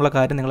ആപ്റ്റായിട്ട് വരുന്നുള്ള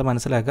കാര്യം നിങ്ങൾ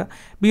മനസ്സിലാക്കുക.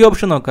 ബി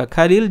ഓപ്ഷൻ നോക്കുക,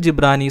 Khaleel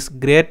Gibran is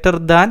greater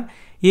than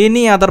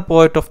any other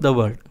പോയിറ്റ് ഓഫ് ദ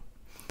വേൾഡ്.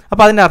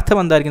 അപ്പോൾ അതിൻ്റെ അർത്ഥം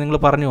എന്തായിരിക്കും നിങ്ങൾ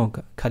പറഞ്ഞു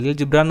നോക്കുക. ഖലീൽ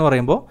ജിബ്രാൻ എന്ന്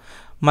പറയുമ്പോൾ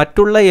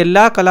മറ്റുള്ള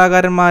എല്ലാ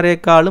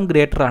കലാകാരന്മാരെക്കാളും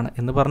ഗ്രേറ്ററാണ്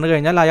എന്ന് പറഞ്ഞു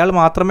കഴിഞ്ഞാൽ അയാൾ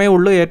മാത്രമേ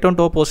ഉള്ളൂ ഏറ്റവും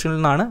ടോപ്പ് പൊസിഷനിൽ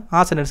നിന്നാണ് ആ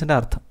സെൻറ്റൻസിൻ്റെ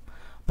അർത്ഥം.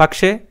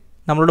 പക്ഷേ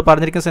നമ്മളോട്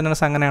പറഞ്ഞിരിക്കുന്ന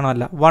സെൻറ്റൻസ് അങ്ങനെയാണോ?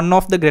 അല്ല, വൺ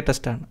ഓഫ് ദ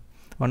ഗ്രേറ്റസ്റ്റ് ആണ്.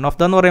 വൺ ഓഫ്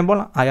ദ എന്ന് പറയുമ്പോൾ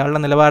അയാളുടെ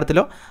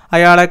നിലവാരത്തിലോ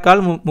അയാളെക്കാൾ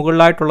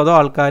മുകളിലായിട്ടുള്ളതോ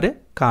ആൾക്കാർ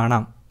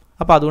കാണാം.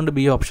 അപ്പോൾ അതുകൊണ്ട്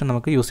ബി ഓപ്ഷൻ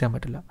നമുക്ക് യൂസ് ചെയ്യാൻ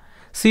പറ്റില്ല.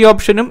 സി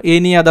ഓപ്ഷനും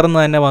എനി അതർ എന്ന്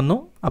തന്നെ വന്നു.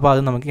 അപ്പോൾ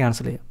അത് നമുക്ക്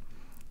ക്യാൻസൽ ചെയ്യാം.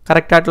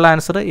 കറക്റ്റായിട്ടുള്ള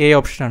ആൻസർ എ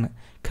ഓപ്ഷനാണ്.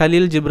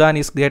 Khaleel Gibran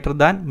is greater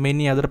than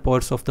many other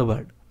poets of the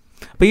world.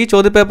 അപ്പോൾ ഈ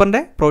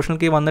ചോദ്യപേപ്പറിൻ്റെ പ്രൊഫഷണൽ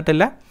കീ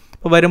വന്നിട്ടില്ല.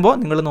 അപ്പോൾ വരുമ്പോൾ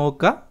നിങ്ങൾ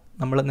നോക്കുക,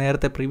 നമ്മൾ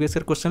നേരത്തെ പ്രീവിയസ്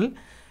ഇയർ ക്വസ്റ്റനിൽ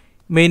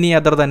മെനി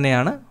അതർ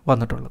തന്നെയാണ്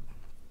വന്നിട്ടുള്ളത്.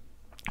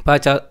 അപ്പോൾ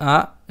ആ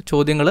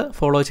ചോദ്യങ്ങൾ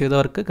ഫോളോ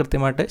ചെയ്തവർക്ക്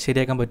കൃത്യമായിട്ട്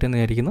ശരിയാക്കാൻ പറ്റുമെന്ന്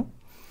വിചാരിക്കുന്നു.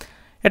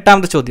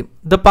 8ാമത്തെ ചോദ്യം,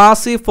 the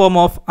passive form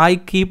of I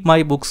keep my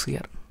books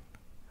here.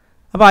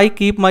 അപ്പോൾ I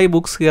keep my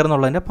books here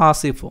എന്നുള്ളതിൻ്റെ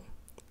പാസീവ് ഫോം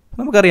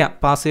നമുക്കറിയാം.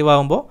 പാസീവ്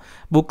ആകുമ്പോൾ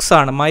ബുക്സ്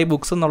ആണ്, മൈ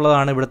ബുക്സ്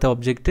എന്നുള്ളതാണ് ഇവിടുത്തെ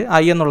ഒബ്ജക്റ്റ്,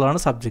 ഐ എന്നുള്ളതാണ്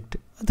സബ്ജക്റ്റ്.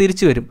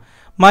 തിരിച്ചു വരും,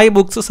 മൈ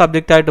ബുക്സ്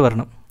സബ്ജക്റ്റായിട്ട്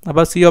വരണം.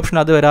 അപ്പോൾ സി ഓപ്ഷൻ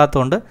അത്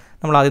വരാത്തതുകൊണ്ട്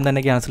നമ്മൾ ആദ്യം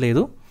തന്നെ ക്യാൻസൽ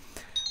ചെയ്തു.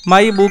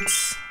 മൈ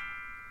ബുക്സ്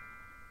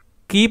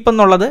കീപ്പ്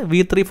എന്നുള്ളത്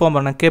V3 ഫോം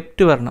വരണം,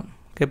 കെപ്റ്റ് വരണം.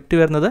 കെപ്റ്റ്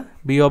വരുന്നത്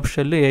ബി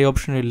ഓപ്ഷനിൽ എ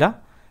ഓപ്ഷനും ഇല്ല,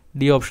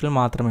 ഡി ഓപ്ഷനിൽ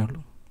മാത്രമേ ഉള്ളൂ.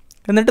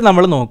 എന്നിട്ട്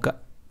നമ്മൾ നോക്കുക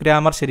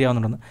ഗ്രാമർ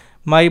ശരിയാവുന്നുണ്ടെന്ന്.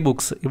 മൈ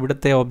ബുക്സ്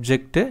ഇവിടുത്തെ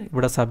ഒബ്ജക്റ്റ്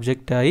ഇവിടെ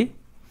സബ്ജക്റ്റായി.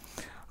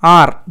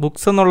 ആർ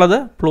ബുക്സ് എന്നുള്ളത്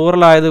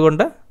പ്ലൂറൽ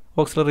ആയതുകൊണ്ട്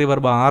ഓക്സിലറി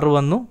വെർബ് ആർ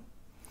വന്നു.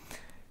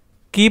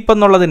 കീപ്പ്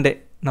എന്നുള്ളതിൻ്റെ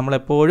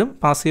നമ്മളെപ്പോഴും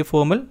പാസീവ്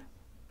ഫോമിൽ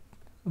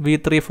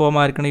V3 ഫോം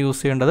ആയിരിക്കണം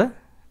യൂസ് ചെയ്യേണ്ടത്.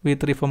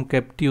 V3 ഫോം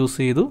കെപ്റ്റ് യൂസ്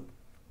ചെയ്തു.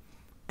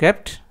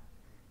 Kept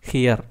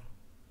here.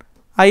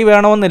 ഐ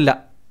വേണമെന്നില്ല,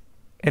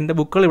 എൻ്റെ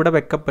ബുക്കുകൾ ഇവിടെ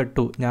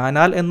വെക്കപ്പെട്ടു,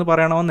 ഞാനാൽ എന്ന്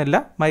പറയണമെന്നില്ല.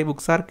 My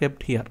books are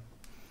kept here.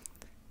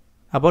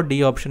 അപ്പോൾ ഡി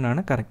ഓപ്ഷനാണ്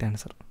കറക്റ്റ്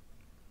ആൻസർ.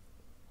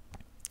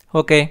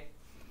 ഓക്കെ,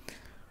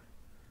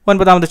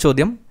 9ാമത്തെ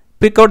ചോദ്യം,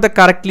 pick out the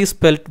correctly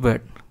spelled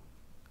word.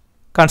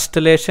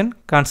 Constellation,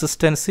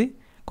 consistency,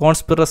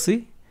 conspiracy,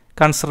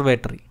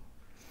 conservatory.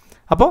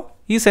 അപ്പോൾ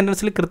ഈ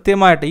സെൻറ്റൻസിൽ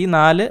കൃത്യമായിട്ട് ഈ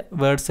 4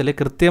 വേർഡ്സിൽ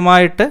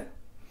കൃത്യമായിട്ട്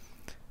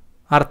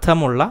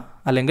അർത്ഥമുള്ള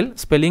അല്ലെങ്കിൽ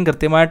സ്പെല്ലിംഗ്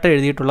കൃത്യമായിട്ട്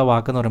എഴുതിയിട്ടുള്ള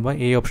വാക്കെന്ന് പറയുമ്പോൾ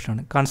എ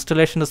ഓപ്ഷനാണ്.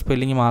 കൺസ്റ്റലേഷൻ്റെ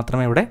സ്പെല്ലിംഗ്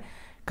മാത്രമേ ഇവിടെ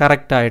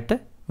കറക്റ്റായിട്ട്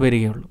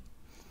വരികയുള്ളൂ.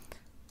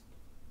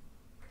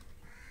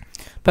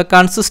 ഇപ്പോൾ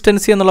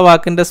കൺസിസ്റ്റൻസി എന്നുള്ള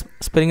വാക്കിൻ്റെ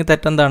സ്പെല്ലിംഗ്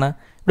തെറ്റെന്താണ്?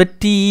 ഇവിടെ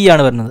TE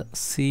ആണ് വരുന്നത്.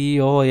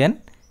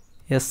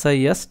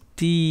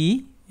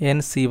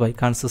 CONSISTENCY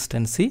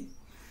consistency.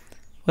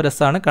 ഒരു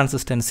എസ്സാണ്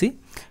കൺസിസ്റ്റൻസി.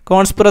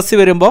 കോൺസ്പിറസി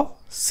വരുമ്പോൾ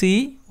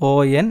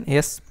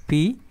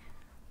CONSPIRACY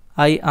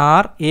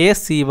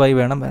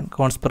വേണം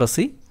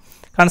കോൺസ്പിറസി.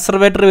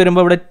 കൺസർവേറ്ററി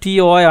വരുമ്പോൾ ഇവിടെ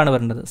TO ആണ്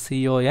വരേണ്ടത്.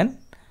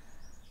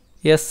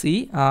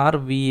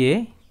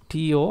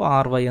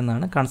 CONSERVATORY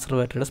എന്നാണ്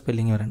കൺസർവേറ്ററിയുടെ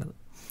സ്പെല്ലിംഗ് വരേണ്ടത്.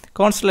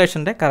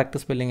 കോൺസ്റ്റലേഷൻ്റെ കറക്റ്റ്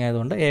സ്പെല്ലിംഗ്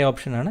ആയതുകൊണ്ട് എ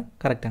ഓപ്ഷനാണ്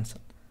കറക്റ്റ് ആൻസർ.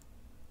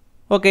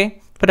 ഓക്കെ,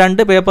 ഇപ്പോൾ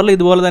 2 പേപ്പറിൽ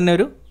ഇതുപോലെ തന്നെ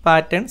ഒരു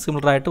പാറ്റേൺ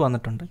സിമിലറായിട്ട്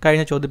വന്നിട്ടുണ്ട്.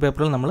 കഴിഞ്ഞ ചോദ്യ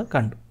പേപ്പറിൽ നമ്മൾ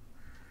കണ്ടു.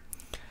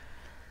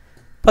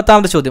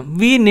 10ാമത്തെ ചോദ്യം,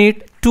 we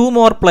need 2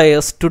 more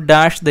players to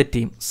dash the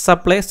team.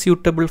 Supply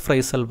suitable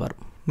phrasal verb.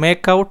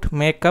 Make out,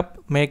 make up,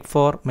 make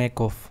for, make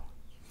off.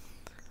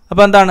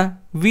 അപ്പോൾ എന്താണ്?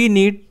 We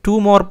need 2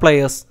 more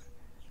players.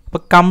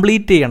 അപ്പോൾ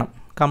കംപ്ലീറ്റ് ചെയ്യണം,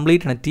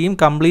 ടീം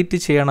കംപ്ലീറ്റ്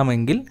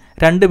ചെയ്യണമെങ്കിൽ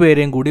 2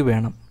 പേരെയും കൂടി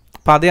വേണം.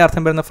 അപ്പോൾ അതേ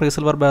അർത്ഥം വരുന്ന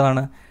ഫ്രേസൽ വെർബ്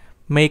ഏതാണ്?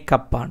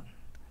 മേക്കപ്പ് ആണ്.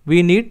 We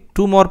need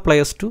 2 more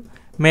players to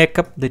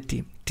makeup the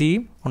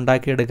team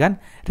ഉണ്ടാക്കിയെടുക്കാൻ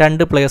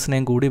 2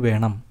 പ്ലെയേഴ്സിനെയും കൂടി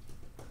വേണം.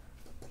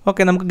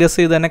 ഓക്കെ, നമുക്ക് ഗസ്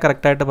ചെയ്ത് തന്നെ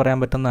കറക്റ്റായിട്ട് പറയാൻ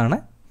പറ്റുന്നതാണ്.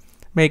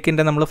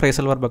 മേക്കിൻ്റെ നമ്മൾ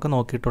ഫ്രേസൽ വെർബൊക്കെ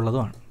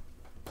നോക്കിയിട്ടുള്ളതുമാണ്.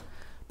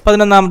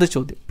 11ാമത്തെ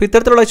ചോദ്യം. ഇപ്പോൾ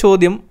ഇത്തരത്തിലുള്ള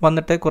ചോദ്യം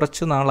വന്നിട്ട്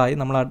കുറച്ച് നാളായി.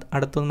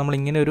 അടുത്തൊന്നും നമ്മൾ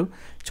ഇങ്ങനെ ഒരു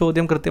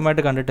ചോദ്യം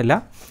കൃത്യമായിട്ട് കണ്ടിട്ടില്ല.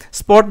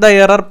 Spot the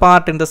error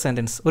part in the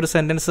sentence. ഒരു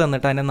സെൻറ്റൻസ്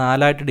തന്നിട്ട് അതിനെ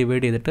 4ആയിട്ട്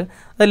ഡിവൈഡ് ചെയ്തിട്ട്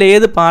അതിൽ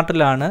ഏത്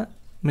പാർട്ടിലാണ്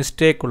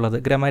മിസ്റ്റേക്ക് ഉള്ളത്,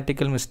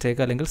 ഗ്രാമാറ്റിക്കൽ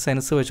മിസ്റ്റേക്ക് അല്ലെങ്കിൽ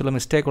സെൻസ് വെച്ചുള്ള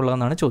മിസ്റ്റേക്ക്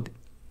ഉള്ളതെന്നാണ് ചോദ്യം.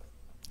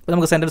 അപ്പോൾ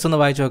നമുക്ക് സെൻറ്റൻസ് ഒന്ന്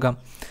വായിച്ചു നോക്കാം.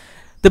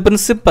 The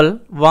principal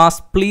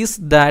was please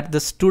that the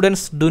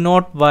students do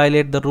not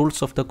violate the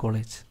rules of the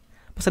college.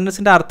 അപ്പോൾ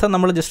സെൻറ്റൻസിൻ്റെ അർത്ഥം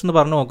നമ്മൾ ജസ്റ്റ് ഒന്ന്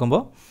പറഞ്ഞു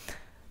നോക്കുമ്പോൾ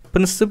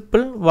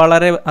പ്രിൻസിപ്പൽ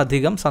വളരെ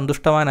അധികം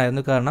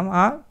സന്തുഷ്ടവാനായിരുന്നു, കാരണം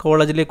ആ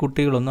കോളേജിലെ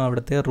കുട്ടികളൊന്നും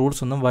അവിടുത്തെ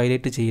റൂൾസ് ഒന്നും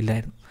വയലേറ്റ്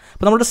ചെയ്യില്ലായിരുന്നു.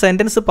 അപ്പോൾ നമ്മുടെ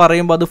സെൻറ്റൻസ്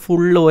പറയുമ്പോൾ അത്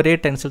ഫുള്ള് ഒരേ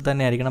ടെൻസിൽ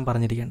തന്നെ ആയിരിക്കണം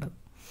പറഞ്ഞിരിക്കേണ്ടത്.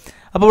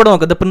 അപ്പോൾ ഇവിടെ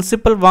നോക്കാം, ദ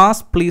പ്രിൻസിപ്പൽ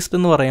വാസ് പ്ലീസ്ഡ്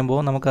എന്ന്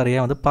പറയുമ്പോൾ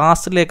നമുക്കറിയാം അത്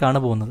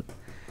പാസ്റ്റിലേക്കാണ് പോകുന്നത്.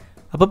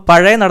 അപ്പോൾ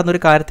പഴയ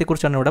നടന്നൊരു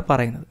കാര്യത്തെക്കുറിച്ചാണ് ഇവിടെ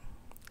പറയുന്നത്.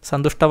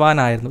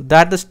 സന്തുഷ്ടവാനായിരുന്നു.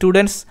 That the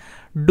students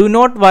do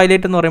not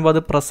violate എന്ന് പറയുമ്പോൾ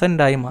അത്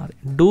പ്രസൻറ്റായി മാറി.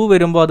 ഡു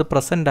വരുമ്പോൾ അത്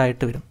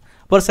പ്രസൻറ്റായിട്ട് വരും.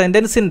 അപ്പോൾ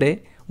സെൻറ്റൻസിൻ്റെ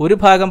ഒരു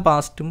ഭാഗം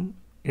പാസ്റ്റും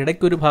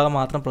ഇടയ്ക്കൊരു ഭാഗം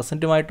മാത്രം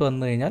പ്രസൻറ്റുമായിട്ട്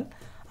വന്നു കഴിഞ്ഞാൽ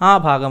ആ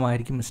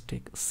ഭാഗമായിരിക്കും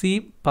mistake. C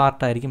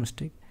പാർട്ടായിരിക്കും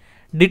mistake.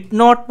 Did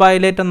not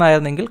violate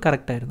എന്നായിരുന്നെങ്കിൽ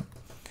കറക്റ്റായിരുന്നു.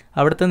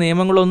 അവിടുത്തെ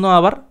നിയമങ്ങളൊന്നും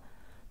അവർ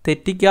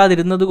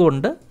തെറ്റിക്കാതിരുന്നത്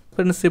കൊണ്ട്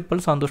പ്രിൻസിപ്പൽ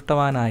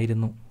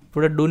സന്തുഷ്ടവാനായിരുന്നു.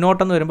 ഇവിടെ ഡു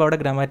നോട്ട് എന്ന് വരുമ്പോൾ അവിടെ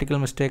ഗ്രാമാറ്റിക്കൽ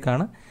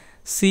മിസ്റ്റേക്കാണ്.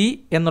 സി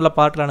എന്നുള്ള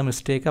പാർട്ടിലാണ്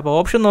മിസ്റ്റേക്ക്. അപ്പോൾ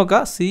ഓപ്ഷൻ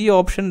നോക്കുക, സി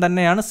ഓപ്ഷൻ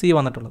തന്നെയാണ് സി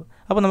വന്നിട്ടുള്ളത്.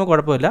 അപ്പോൾ നമുക്ക്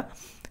കുഴപ്പമില്ല,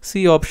 സി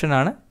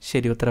ഓപ്ഷനാണ്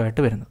ശരി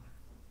ഉത്തരവായിട്ട് വരുന്നത്.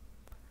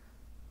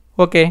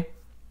 ഓക്കെ,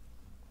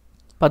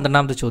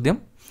 12ാമത്തെ ചോദ്യം.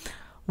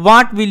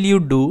 What will you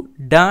do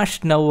dash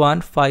now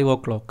and 5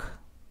 o'clock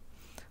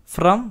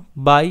from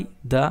by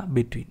the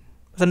between.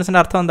 സെൻറ്റൻസിൻ്റെ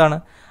അർത്ഥം എന്താണ്?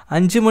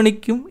 5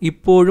 മണിക്കും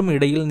ഇപ്പോഴും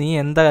ഇടയിൽ നീ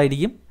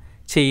എന്തായിരിക്കും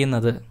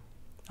ചെയ്യുന്നത്.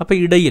 അപ്പോൾ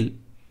ഇടയിൽ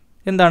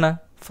എന്താണ്?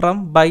 ഫ്രം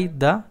ബൈ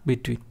ദ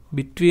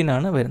ബിറ്റ്വീൻ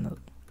ആണ് വരുന്നത്.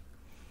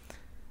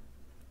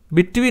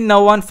 ബിറ്റ്വീൻ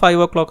നൗ ആൻഡ്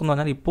 5 o'clock എന്ന്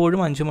പറഞ്ഞാൽ ഇപ്പോഴും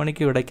 5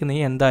 മണിക്ക് ഇടയ്ക്ക് നീ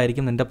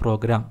എന്തായിരിക്കും നിൻ്റെ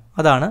പ്രോഗ്രാം,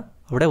 അതാണ്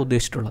അവിടെ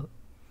ഉദ്ദേശിച്ചിട്ടുള്ളത്.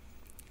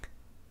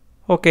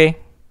 ഓക്കെ,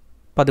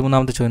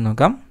 13ാമത്തെ ചോദ്യം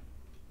നോക്കാം.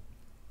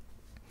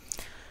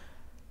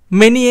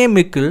 Many A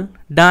മിക്കിൾ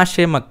dash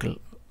A മക്കിൾ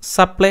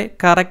supply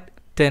correct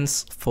tense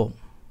form.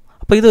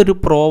 അപ്പോൾ ഇതൊരു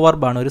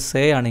പ്രോവർബാണ്, ഒരു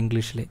സേ ആണ്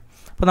ഇംഗ്ലീഷിൽ.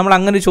 അപ്പോൾ നമ്മൾ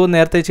അങ്ങനെ ഒരു ചോദ്യം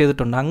നേരത്തെ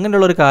ചെയ്തിട്ടുണ്ട്.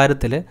 അങ്ങനെയുള്ളൊരു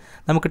കാര്യത്തിൽ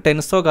നമുക്ക്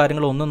ടെൻസോ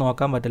കാര്യങ്ങളോ ഒന്നും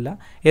നോക്കാൻ പറ്റില്ല.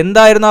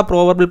 എന്തായിരുന്നു ആ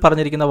പ്രോവർബിൽ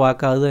പറഞ്ഞിരിക്കുന്ന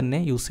വാക്ക് അത് തന്നെ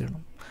യൂസ്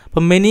ചെയ്യണം.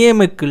 അപ്പോൾ മെനി എ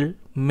മിക്കിൾ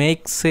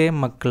മേക്സ് എ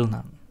മക്കിൾ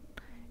എന്നാണ്.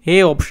 എ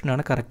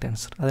ഓപ്ഷനാണ് കറക്റ്റ്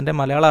ആൻസർ. അതിൻ്റെ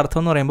മലയാള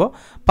അർത്ഥം എന്ന് പറയുമ്പോൾ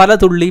പല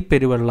തുള്ളി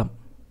പെരുവെള്ളം.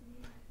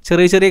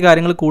 ചെറിയ ചെറിയ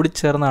കാര്യങ്ങൾ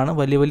കൂടിച്ചേർന്നാണ്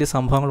വലിയ വലിയ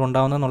സംഭവങ്ങൾ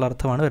ഉണ്ടാകുന്നത് എന്നുള്ള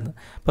അർത്ഥമാണ് വരുന്നത്.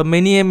 അപ്പോൾ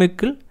മെനി എ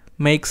മിക്കിൾ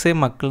മേക്സ് എ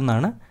മക്കിൾ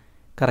എന്നാണ്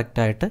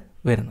കറക്റ്റായിട്ട്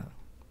വരുന്നത്.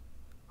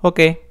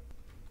 ഓക്കെ,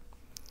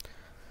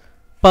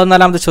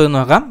 14ാമത്തെ ചോദ്യം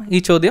നോക്കാം. ഈ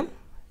ചോദ്യം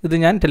ഇത്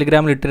ഞാൻ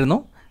ടെലിഗ്രാമിൽ ഇട്ടിരുന്നു.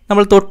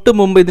 നമ്മൾ തൊട്ട്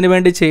മുമ്പ് ഇതിനു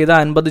വേണ്ടി ചെയ്ത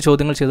 50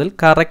 ചോദ്യങ്ങൾ ചെയ്തതിൽ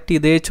കറക്റ്റ്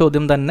ഇതേ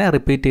ചോദ്യം തന്നെ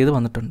റിപ്പീറ്റ് ചെയ്ത്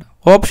വന്നിട്ടുണ്ട്.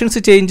 ഓപ്ഷൻസ്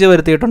ചേഞ്ച്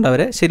വരുത്തിയിട്ടുണ്ട്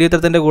അവർ. ശരി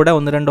ഉത്തരത്തിൻ്റെ കൂടെ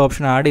 1-2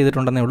 ഓപ്ഷൻ ആഡ്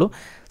ചെയ്തിട്ടുണ്ടെന്നേ ഉള്ളൂ.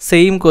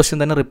 സെയിം ക്വസ്റ്റ്യൻ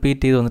തന്നെ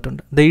റിപ്പീറ്റ് ചെയ്ത്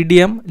വന്നിട്ടുണ്ട്. ദ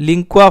ഇഡിയം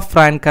ലിംഗ്വ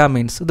ഫ്രാൻക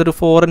മീൻസ്, ഇതൊരു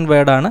ഫോറിൻ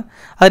വേർഡാണ്.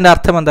 അതിൻ്റെ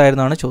അർത്ഥം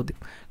എന്തായിരുന്നാണ് ചോദ്യം.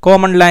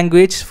 Common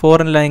language,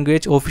 foreign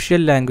language,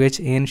 official language,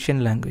 ancient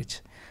language.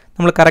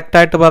 നമ്മൾ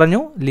കറക്റ്റായിട്ട് പറഞ്ഞു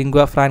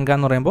ലിംഗ്വ ഫ്രാൻക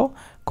എന്ന് പറയുമ്പോൾ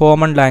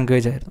കോമൺ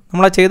ലാംഗ്വേജ് ആയിരുന്നു.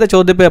 നമ്മൾ ആ ചെയ്ത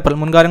ചോദ്യപേപ്പർ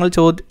മുൻകാലങ്ങളിൽ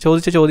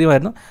ചോദിച്ച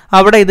ചോദ്യമായിരുന്നു.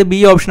 അവിടെ ഇത് ബി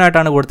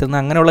ഓപ്ഷനായിട്ടാണ് കൊടുത്തിരുന്നത്.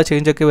 അങ്ങനെയുള്ള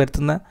ചേഞ്ചൊക്കെ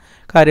വരുത്തുന്ന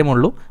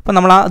കാര്യമുള്ളൂ. അപ്പോൾ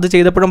നമ്മൾ അത്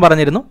ചെയ്തപ്പോഴും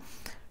പറഞ്ഞിരുന്നു,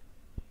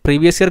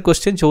 പ്രീവിയസ് ഇയർ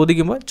ക്വസ്റ്റ്യൻ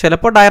ചോദിക്കുമ്പോൾ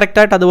ചിലപ്പോൾ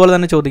ഡയറക്റ്റായിട്ട് അതുപോലെ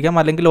തന്നെ ചോദിക്കാം,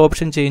 അല്ലെങ്കിൽ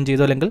ഓപ്ഷൻ ചേഞ്ച്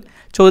ചെയ്തോ അല്ലെങ്കിൽ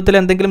ചോദ്യത്തിൽ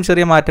എന്തെങ്കിലും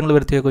ചെറിയ മാറ്റങ്ങൾ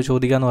വരുത്തിയൊക്കെ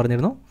ചോദിക്കാമെന്ന്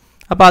പറഞ്ഞിരുന്നു.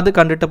 അപ്പോൾ അത്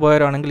കണ്ടിട്ട്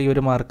പോയവരാണെങ്കിൽ ഈ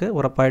ഒരു മാർക്ക്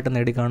ഉറപ്പായിട്ട്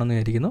നേടിക്കാണെന്ന്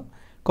വിചാരിക്കുന്നു.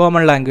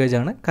 കോമൺ ലാംഗ്വേജ്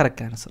ആണ്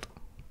കറക്റ്റ് ആൻസർ.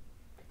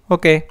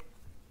 ഓക്കെ,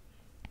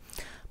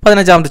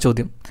 15ാമത്തെ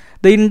ചോദ്യം.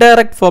 The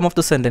indirect form of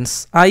the sentence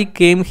I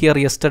came here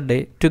yesterday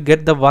to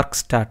get the work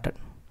started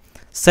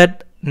Z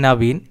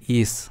Naveen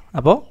is.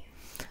 അപ്പോൾ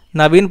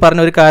നവീൻ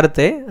പറഞ്ഞ ഒരു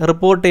കാര്യത്തെ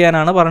റിപ്പോർട്ട്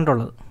ചെയ്യാനാണ്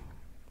പറഞ്ഞിട്ടുള്ളത്.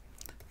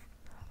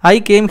 I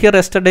came here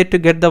yesterday to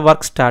get the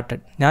work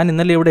started. ഞാൻ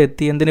ഇന്നലെ ഇവിടെ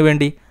എത്തി എന്തിനു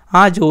വേണ്ടി?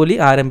 ആ ജോലി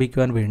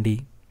ആരംഭിക്കുവാൻ വേണ്ടി.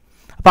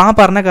 അപ്പോൾ ആ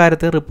പറഞ്ഞ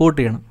കാര്യത്തെ റിപ്പോർട്ട്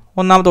ചെയ്യണം.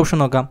 1ാമത്തെ ഓപ്ഷൻ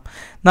നോക്കാം.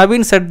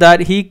 Naveen said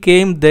that he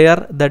came there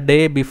the day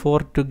before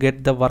to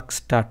get the work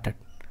started.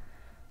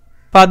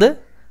 അപ്പോൾ അത്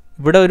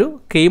ഇവിടെ ഒരു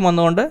കെയിം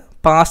വന്നുകൊണ്ട്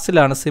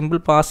പാസ്റ്റിലാണ്, സിമ്പിൾ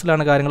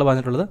പാസ്റ്റിലാണ് കാര്യങ്ങൾ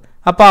പറഞ്ഞിട്ടുള്ളത്.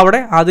 അപ്പോൾ അവിടെ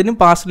അതിനും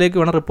പാസ്റ്റിലേക്ക്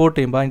വേണം റിപ്പോർട്ട്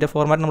ചെയ്യുമ്പോൾ അതിൻ്റെ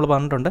ഫോർമാറ്റ് നമ്മൾ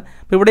പറഞ്ഞിട്ടുണ്ട്.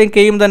 അപ്പോൾ ഇവിടെയും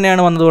കെയിം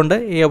തന്നെയാണ് വന്നതുകൊണ്ട്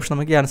ഈ ഓപ്ഷൻ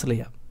നമുക്ക് ക്യാൻസൽ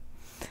ചെയ്യാം.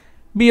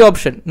 B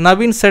option,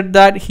 Naveen said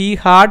that he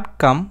had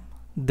come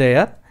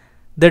there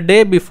the day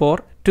before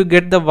to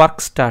get the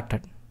work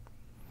started.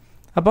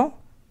 അപ്പോൾ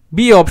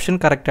ബി ഓപ്ഷൻ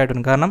കറക്റ്റായിട്ട്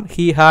വരും. കാരണം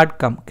ഹീ ഹാഡ്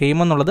കം, കെയിം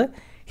എന്നുള്ളത്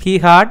ഹീ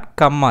ഹാഡ്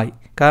കം ആയി.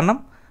 കാരണം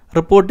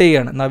റിപ്പോർട്ട്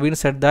ചെയ്യുകയാണ്. Naveen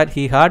said that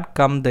he had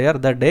come there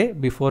the day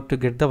before to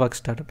get the work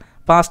started.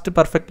 Past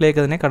പെർഫെക്റ്റിലേക്ക്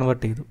അതിനെ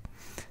convert ചെയ്തു.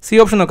 സി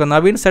ഓപ്ഷൻ നോക്കാം.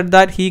 Naveen said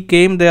that he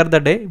came there the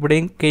day,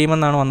 ഇവിടെയും came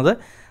എന്നാണ് വന്നത്.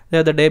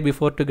 The day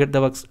before to get the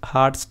work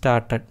had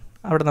started.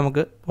 അവിടെ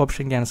നമുക്ക്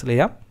option cancel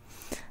ചെയ്യാം.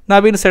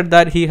 Naveen said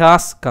that he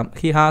has come.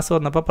 He has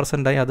വന്നപ്പോൾ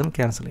പ്രസൻറ്റായി, അതും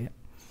ക്യാൻസൽ ചെയ്യാം.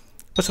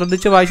 അപ്പോൾ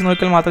ശ്രദ്ധിച്ച് വായിച്ച്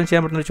നോക്കിയാൽ മാത്രം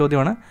ചെയ്യാൻ പറ്റുന്ന ഒരു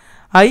ചോദ്യമാണ്.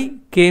 I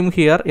came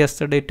here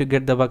yesterday to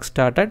get the work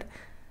started.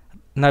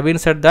 Naveen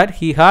said that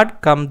he had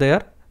come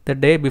there the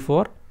day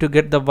before to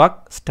get the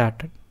work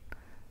started.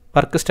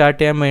 Work start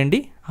ചെയ്യാൻ വേണ്ടി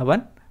അവൻ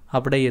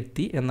അവിടെ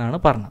എത്തി എന്നാണ്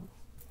പറഞ്ഞത്.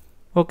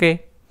 ഓക്കെ,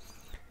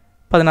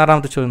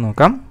 16ാമത്തെ ചോദ്യം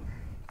നോക്കാം.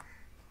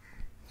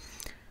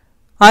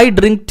 I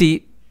drink tea.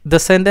 The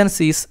sentence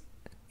is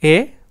A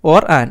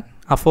or an,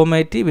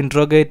 affirmative,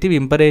 interrogative,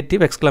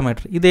 imperative,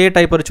 exclamatory. ഇതേ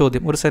ടൈപ്പ് ഒരു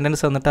ചോദ്യം, ഒരു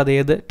സെൻറ്റൻസ് തന്നിട്ട് അത്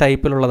ഏത്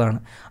ടൈപ്പിലുള്ളതാണ്.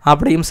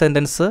 അവിടെയും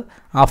സെൻറ്റൻസ്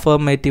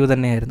അഫോമേറ്റീവ്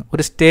തന്നെയായിരുന്നു.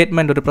 ഒരു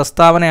സ്റ്റേറ്റ്മെൻറ്റ്, ഒരു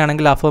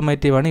പ്രസ്താവനയാണെങ്കിൽ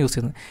അഫോമേറ്റീവാണ് യൂസ്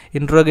ചെയ്യുന്നത്.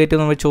 ഇൻട്രോഗേറ്റീവ്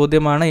എന്ന് പറയുമ്പോൾ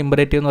ചോദ്യമാണ്,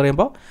 ഇമ്പറേറ്റീവ് എന്ന്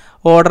പറയുമ്പോൾ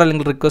ഓർഡർ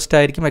അല്ലെങ്കിൽ റിക്വസ്റ്റ്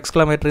ആയിരിക്കും,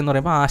 എക്സ്ക്ലമേറ്ററി എന്ന്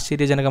പറയുമ്പോൾ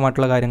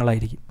ആശ്ചര്യജനകമായിട്ടുള്ള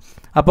കാര്യങ്ങളായിരിക്കും.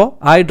 അപ്പോൾ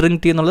ഐ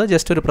ഡ്രിങ്ക് ടീ എന്നുള്ളത്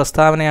ജസ്റ്റ് ഒരു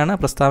പ്രസ്താവനയാണ്.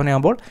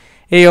 പ്രസ്താവനയാകുമ്പോൾ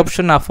എ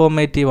ഓപ്ഷൻ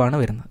അഫോമേറ്റീവാണ്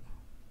വരുന്നത്.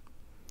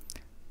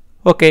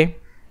 ഓക്കെ,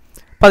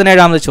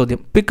 17ാമത്തെ ചോദ്യം.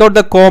 Pick out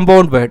the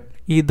compound word.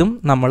 ഇതും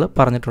നമ്മൾ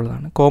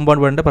പറഞ്ഞിട്ടുള്ളതാണ്.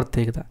 കോമ്പൗണ്ട് വേർഡിൻ്റെ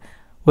പ്രത്യേകത,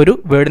 ഒരു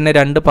വേർഡിനെ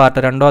രണ്ട് പാർട്ട്,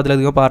 രണ്ടോ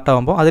അതിലധികം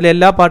പാർട്ടാകുമ്പോൾ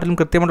അതിലെല്ലാ പാർട്ടിലും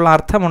കൃത്യമായിട്ടുള്ള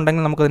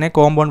അർത്ഥമുണ്ടെങ്കിൽ നമുക്കതിനെ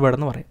കോമ്പൗണ്ട് വേർഡ്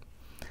എന്ന് പറയും.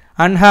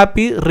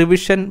 Unhappy,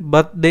 revision,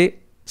 birthday,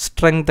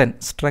 strengthen.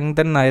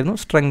 Strengthen എന്നായിരുന്നു,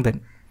 സ്ട്രെങ്തൻ.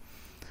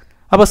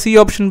 അപ്പോൾ സി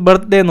ഓപ്ഷൻ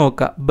ബർത്ത്ഡേ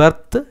നോക്കുക.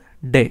 ബർത്ത്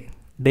ഡേ,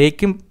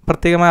 ഡേക്കും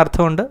പ്രത്യേകമായ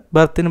അർത്ഥമുണ്ട്,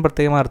 ബർത്തിനും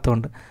പ്രത്യേകമായ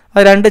അർത്ഥമുണ്ട്.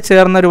 അത് രണ്ട്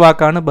ചേർന്നൊരു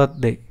വാക്കാണ്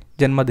ബർത്ത്ഡേ,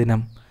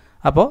 ജന്മദിനം.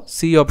 അപ്പോൾ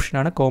സി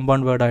ഓപ്ഷനാണ്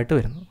കോമ്പൗണ്ട് വേർഡായിട്ട്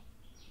വരുന്നത്.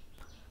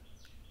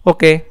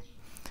 ഓക്കെ,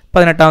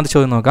 18ാമത്തെ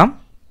ചോദ്യം നോക്കാം.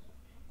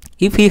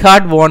 If he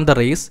had won the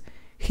race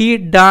he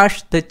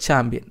dash the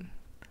champion.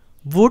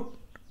 Would,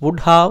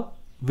 would have,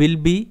 will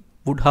be,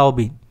 would have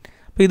been.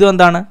 അപ്പോൾ ഇതും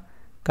എന്താണ്?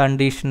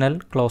 കണ്ടീഷണൽ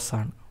ക്ലോസ്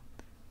ആണ്.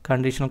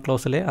 കണ്ടീഷണൽ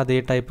ക്ലോസിലെ അതേ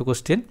type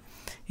question.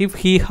 If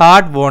he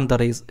had won the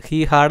race,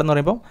 he had എന്ന്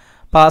പറയുമ്പോൾ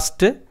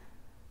past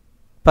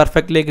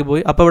പെർഫെക്റ്റിലേക്ക്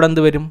പോയി. അപ്പോൾ ഇവിടെ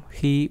എന്ത് വരും?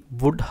 ഹി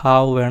വുഡ്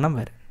ഹാവ് വേണം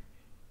വരാൻ.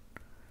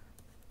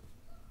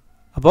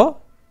 അപ്പോൾ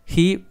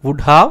he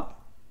would have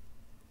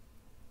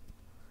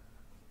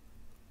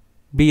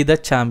be the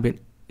champion.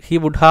 He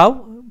would have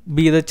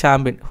be the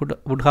champion,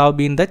 would have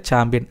been the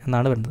champion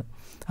എന്നാണ് വരുന്നത്.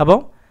 അപ്പോൾ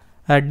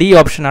ഡി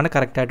ഓപ്ഷനാണ്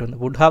കറക്റ്റായിട്ട്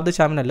വരുന്നത്. വുഡ് ഹാവ് ദ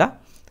ചാമ്പ്യൻ അല്ല,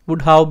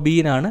 വുഡ് ഹാവ്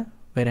ബീൻ ആണ്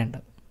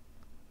വരേണ്ടത്.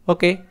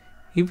 Okay,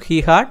 if he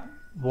had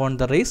won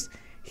the race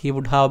he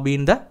would have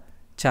been the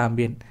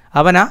champion.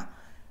 അവനാ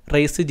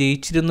റേസ്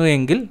ജയിച്ചിരുന്നു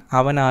എങ്കിൽ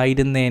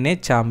അവനായിരുന്നേനെ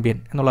ചാമ്പ്യൻ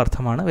എന്നുള്ള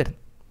അർത്ഥമാണ് വരുന്നത്.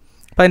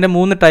 അപ്പോൾ അതിൻ്റെ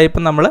 3 ടൈപ്പ്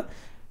നമ്മൾ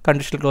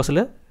കണ്ടീഷണൽ ക്ലോസിൽ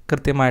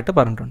കൃത്യമായിട്ട്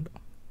പറഞ്ഞിട്ടുണ്ട്.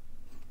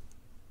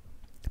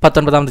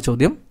 19ാമത്തെ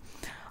ചോദ്യം.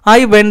 I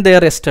went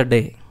there yesterday.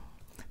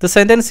 The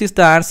sentence is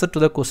the answer to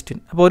the question.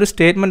 അപ്പോൾ ഒരു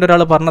സ്റ്റേറ്റ്മെൻറ്റ്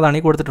ഒരാൾ പറഞ്ഞതാണ്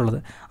ഈ കൊടുത്തിട്ടുള്ളത്.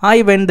 ഐ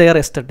വെൻറ്റ് ദെയർ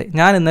യെസ്റ്റർഡേ,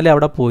 ഞാൻ ഇന്നലെ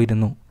അവിടെ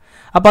പോയിരുന്നു.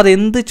 അപ്പോൾ അത്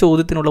എന്ത്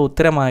ചോദ്യത്തിനുള്ള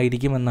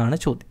ഉത്തരമായിരിക്കും എന്നാണ്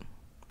ചോദ്യം.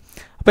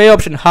 അപ്പോൾ ഈ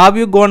option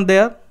have you gone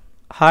there,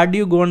 had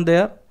you gone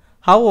there,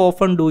 how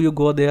often do you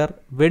go there,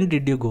 when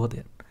did you go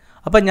there.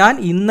 അപ്പോൾ ഞാൻ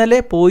ഇന്നലെ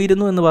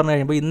പോയിരുന്നു എന്ന് പറഞ്ഞു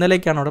കഴിയുമ്പോൾ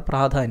ഇന്നലേക്കാണ് അവിടെ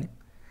പ്രാധാന്യം.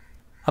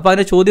 അപ്പോൾ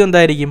അതിൻ്റെ ചോദ്യം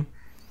എന്തായിരിക്കും?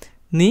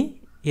 നീ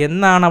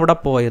എന്നാണ് അവിടെ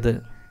പോയത്?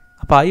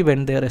 അപ്പോൾ ഐ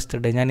വെൻ ദെയർ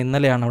യെസ്റ്റർഡേ, ഞാൻ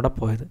ഇന്നലെയാണ് അവിടെ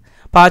പോയത്.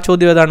 അപ്പോൾ ആ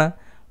ചോദ്യം ഏതാണ്?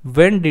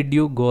 When did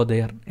you go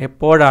there,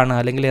 എപ്പോഴാണ്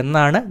അല്ലെങ്കിൽ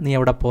എന്നാണ് നീ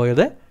അവിടെ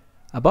പോയത്?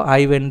 അപ്പോൾ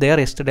ഐ വെൻ ദെയർ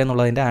യെസ്റ്റർഡേ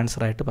എന്നുള്ളതിൻ്റെ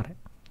ആൻസറായിട്ട് പറയാം.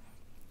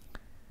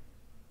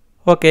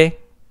 ഓക്കെ,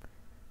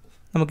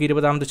 നമുക്ക്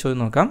 20ാമത്തെ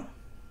ചോദ്യം നോക്കാം.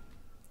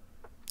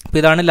 അപ്പോൾ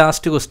ഇതാണ്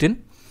last question.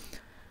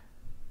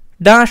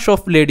 Dash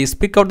of ladies,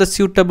 pick out the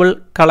suitable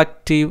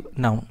collective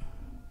noun.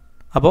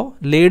 അപ്പോൾ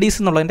ലേഡീസ്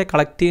എന്നുള്ളതിൻ്റെ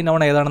കളക്റ്റീവ്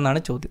നൗൺ ഏതാണെന്നാണ്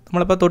ചോദ്യം.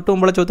 നമ്മളിപ്പോൾ തൊട്ട്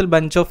മുമ്പുള്ള ചോദ്യത്തിൽ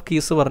ബഞ്ച് ഓഫ്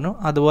കീസ് പറഞ്ഞു.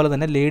 അതുപോലെ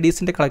തന്നെ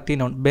ലേഡീസിൻ്റെ collective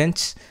noun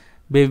bench,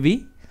 bevy,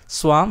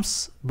 swarms,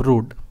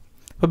 brood.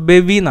 അപ്പോൾ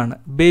ബെവി എന്നാണ്,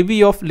 ബെവി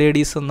ഓഫ്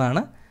ലേഡീസ്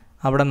എന്നാണ്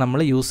അവിടെ നമ്മൾ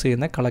യൂസ്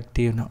ചെയ്യുന്ന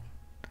collective noun,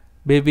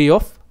 bevy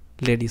of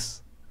ladies.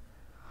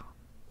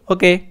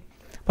 Okay,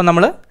 അപ്പോൾ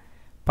നമ്മൾ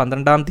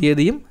 12-ാം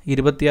തീയതിയും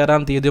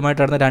 26-ാം തീയതിയുമായിട്ട്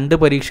നടന്ന 2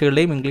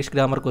 പരീക്ഷകളുടെയും ഇംഗ്ലീഷ്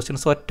ഗ്രാമർ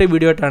ക്വസ്റ്റ്യൻസ് ഒറ്റ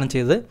വീഡിയോ ആയിട്ടാണ്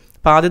ചെയ്തത്.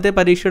 അപ്പോൾ ആദ്യത്തെ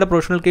പരീക്ഷയുടെ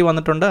പ്രൊഫഷണൽ കീ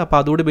വന്നിട്ടുണ്ട്. അപ്പോൾ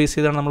അതുകൂടി ബേസ്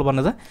ചെയ്താണ് നമ്മൾ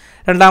പറഞ്ഞത്.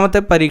 രണ്ടാമത്തെ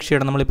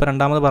പരീക്ഷയുടെ, നമ്മളിപ്പോൾ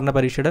രണ്ടാമത് പറഞ്ഞ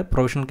പരീക്ഷയുടെ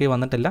പ്രൊഫഷണൽ കീ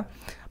വന്നിട്ടില്ല.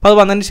 അപ്പോൾ അത്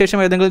വന്നതിന് ശേഷം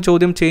ഏതെങ്കിലും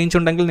ചോദ്യം ചേഞ്ച്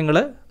ഉണ്ടെങ്കിൽ നിങ്ങൾ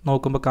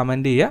നോക്കുമ്പോൾ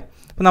കമൻറ്റ് ചെയ്യുക.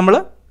 അപ്പോൾ നമ്മൾ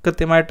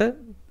കൃത്യമായിട്ട്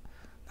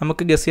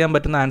നമുക്ക് ഗസ് ചെയ്യാൻ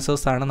പറ്റുന്ന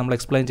ആൻസേഴ്സാണ് നമ്മൾ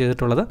എക്സ്പ്ലെയിൻ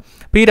ചെയ്തിട്ടുള്ളത്.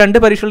 അപ്പോൾ ഈ 2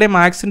 പരീക്ഷകളുടെയും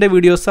മാത്സിൻ്റെ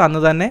വീഡിയോസ് അന്ന്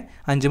തന്നെ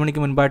 5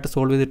 മണിക്ക് മുൻപായിട്ട്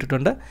സോൾവ്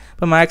ചെയ്തിട്ടുണ്ട്.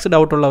 അപ്പോൾ മാത്സ്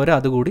ഡൗട്ടുള്ളവർ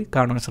അതുകൂടി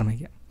കാണാൻ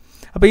ശ്രമിക്കുക.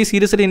 അപ്പോൾ ഈ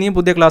സീരീസിൽ ഇനിയും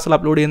പുതിയ ക്ലാസ്സുകൾ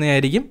അപ്ലോഡ്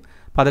ചെയ്യുന്നതായിരിക്കും.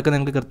 അപ്പോൾ അതൊക്കെ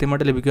നിങ്ങൾക്ക്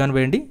കൃത്യമായിട്ട് ലഭിക്കുവാൻ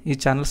വേണ്ടി ഈ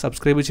ചാനൽ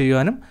സബ്സ്ക്രൈബ്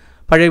ചെയ്യുവാനും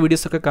പഴയ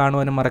വീഡിയോസൊക്കെ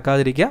കാണുവാനും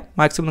മറക്കാതിരിക്കുക.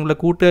 മാക്സിമം നിങ്ങളുടെ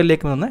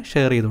കൂട്ടുകാരിലേക്ക് നിന്ന്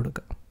ഷെയർ ചെയ്ത്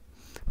കൊടുക്കുക.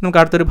 നമുക്ക്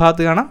അടുത്തൊരു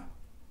ഭാഗത്ത് കാണാം.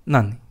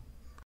 നന്ദി.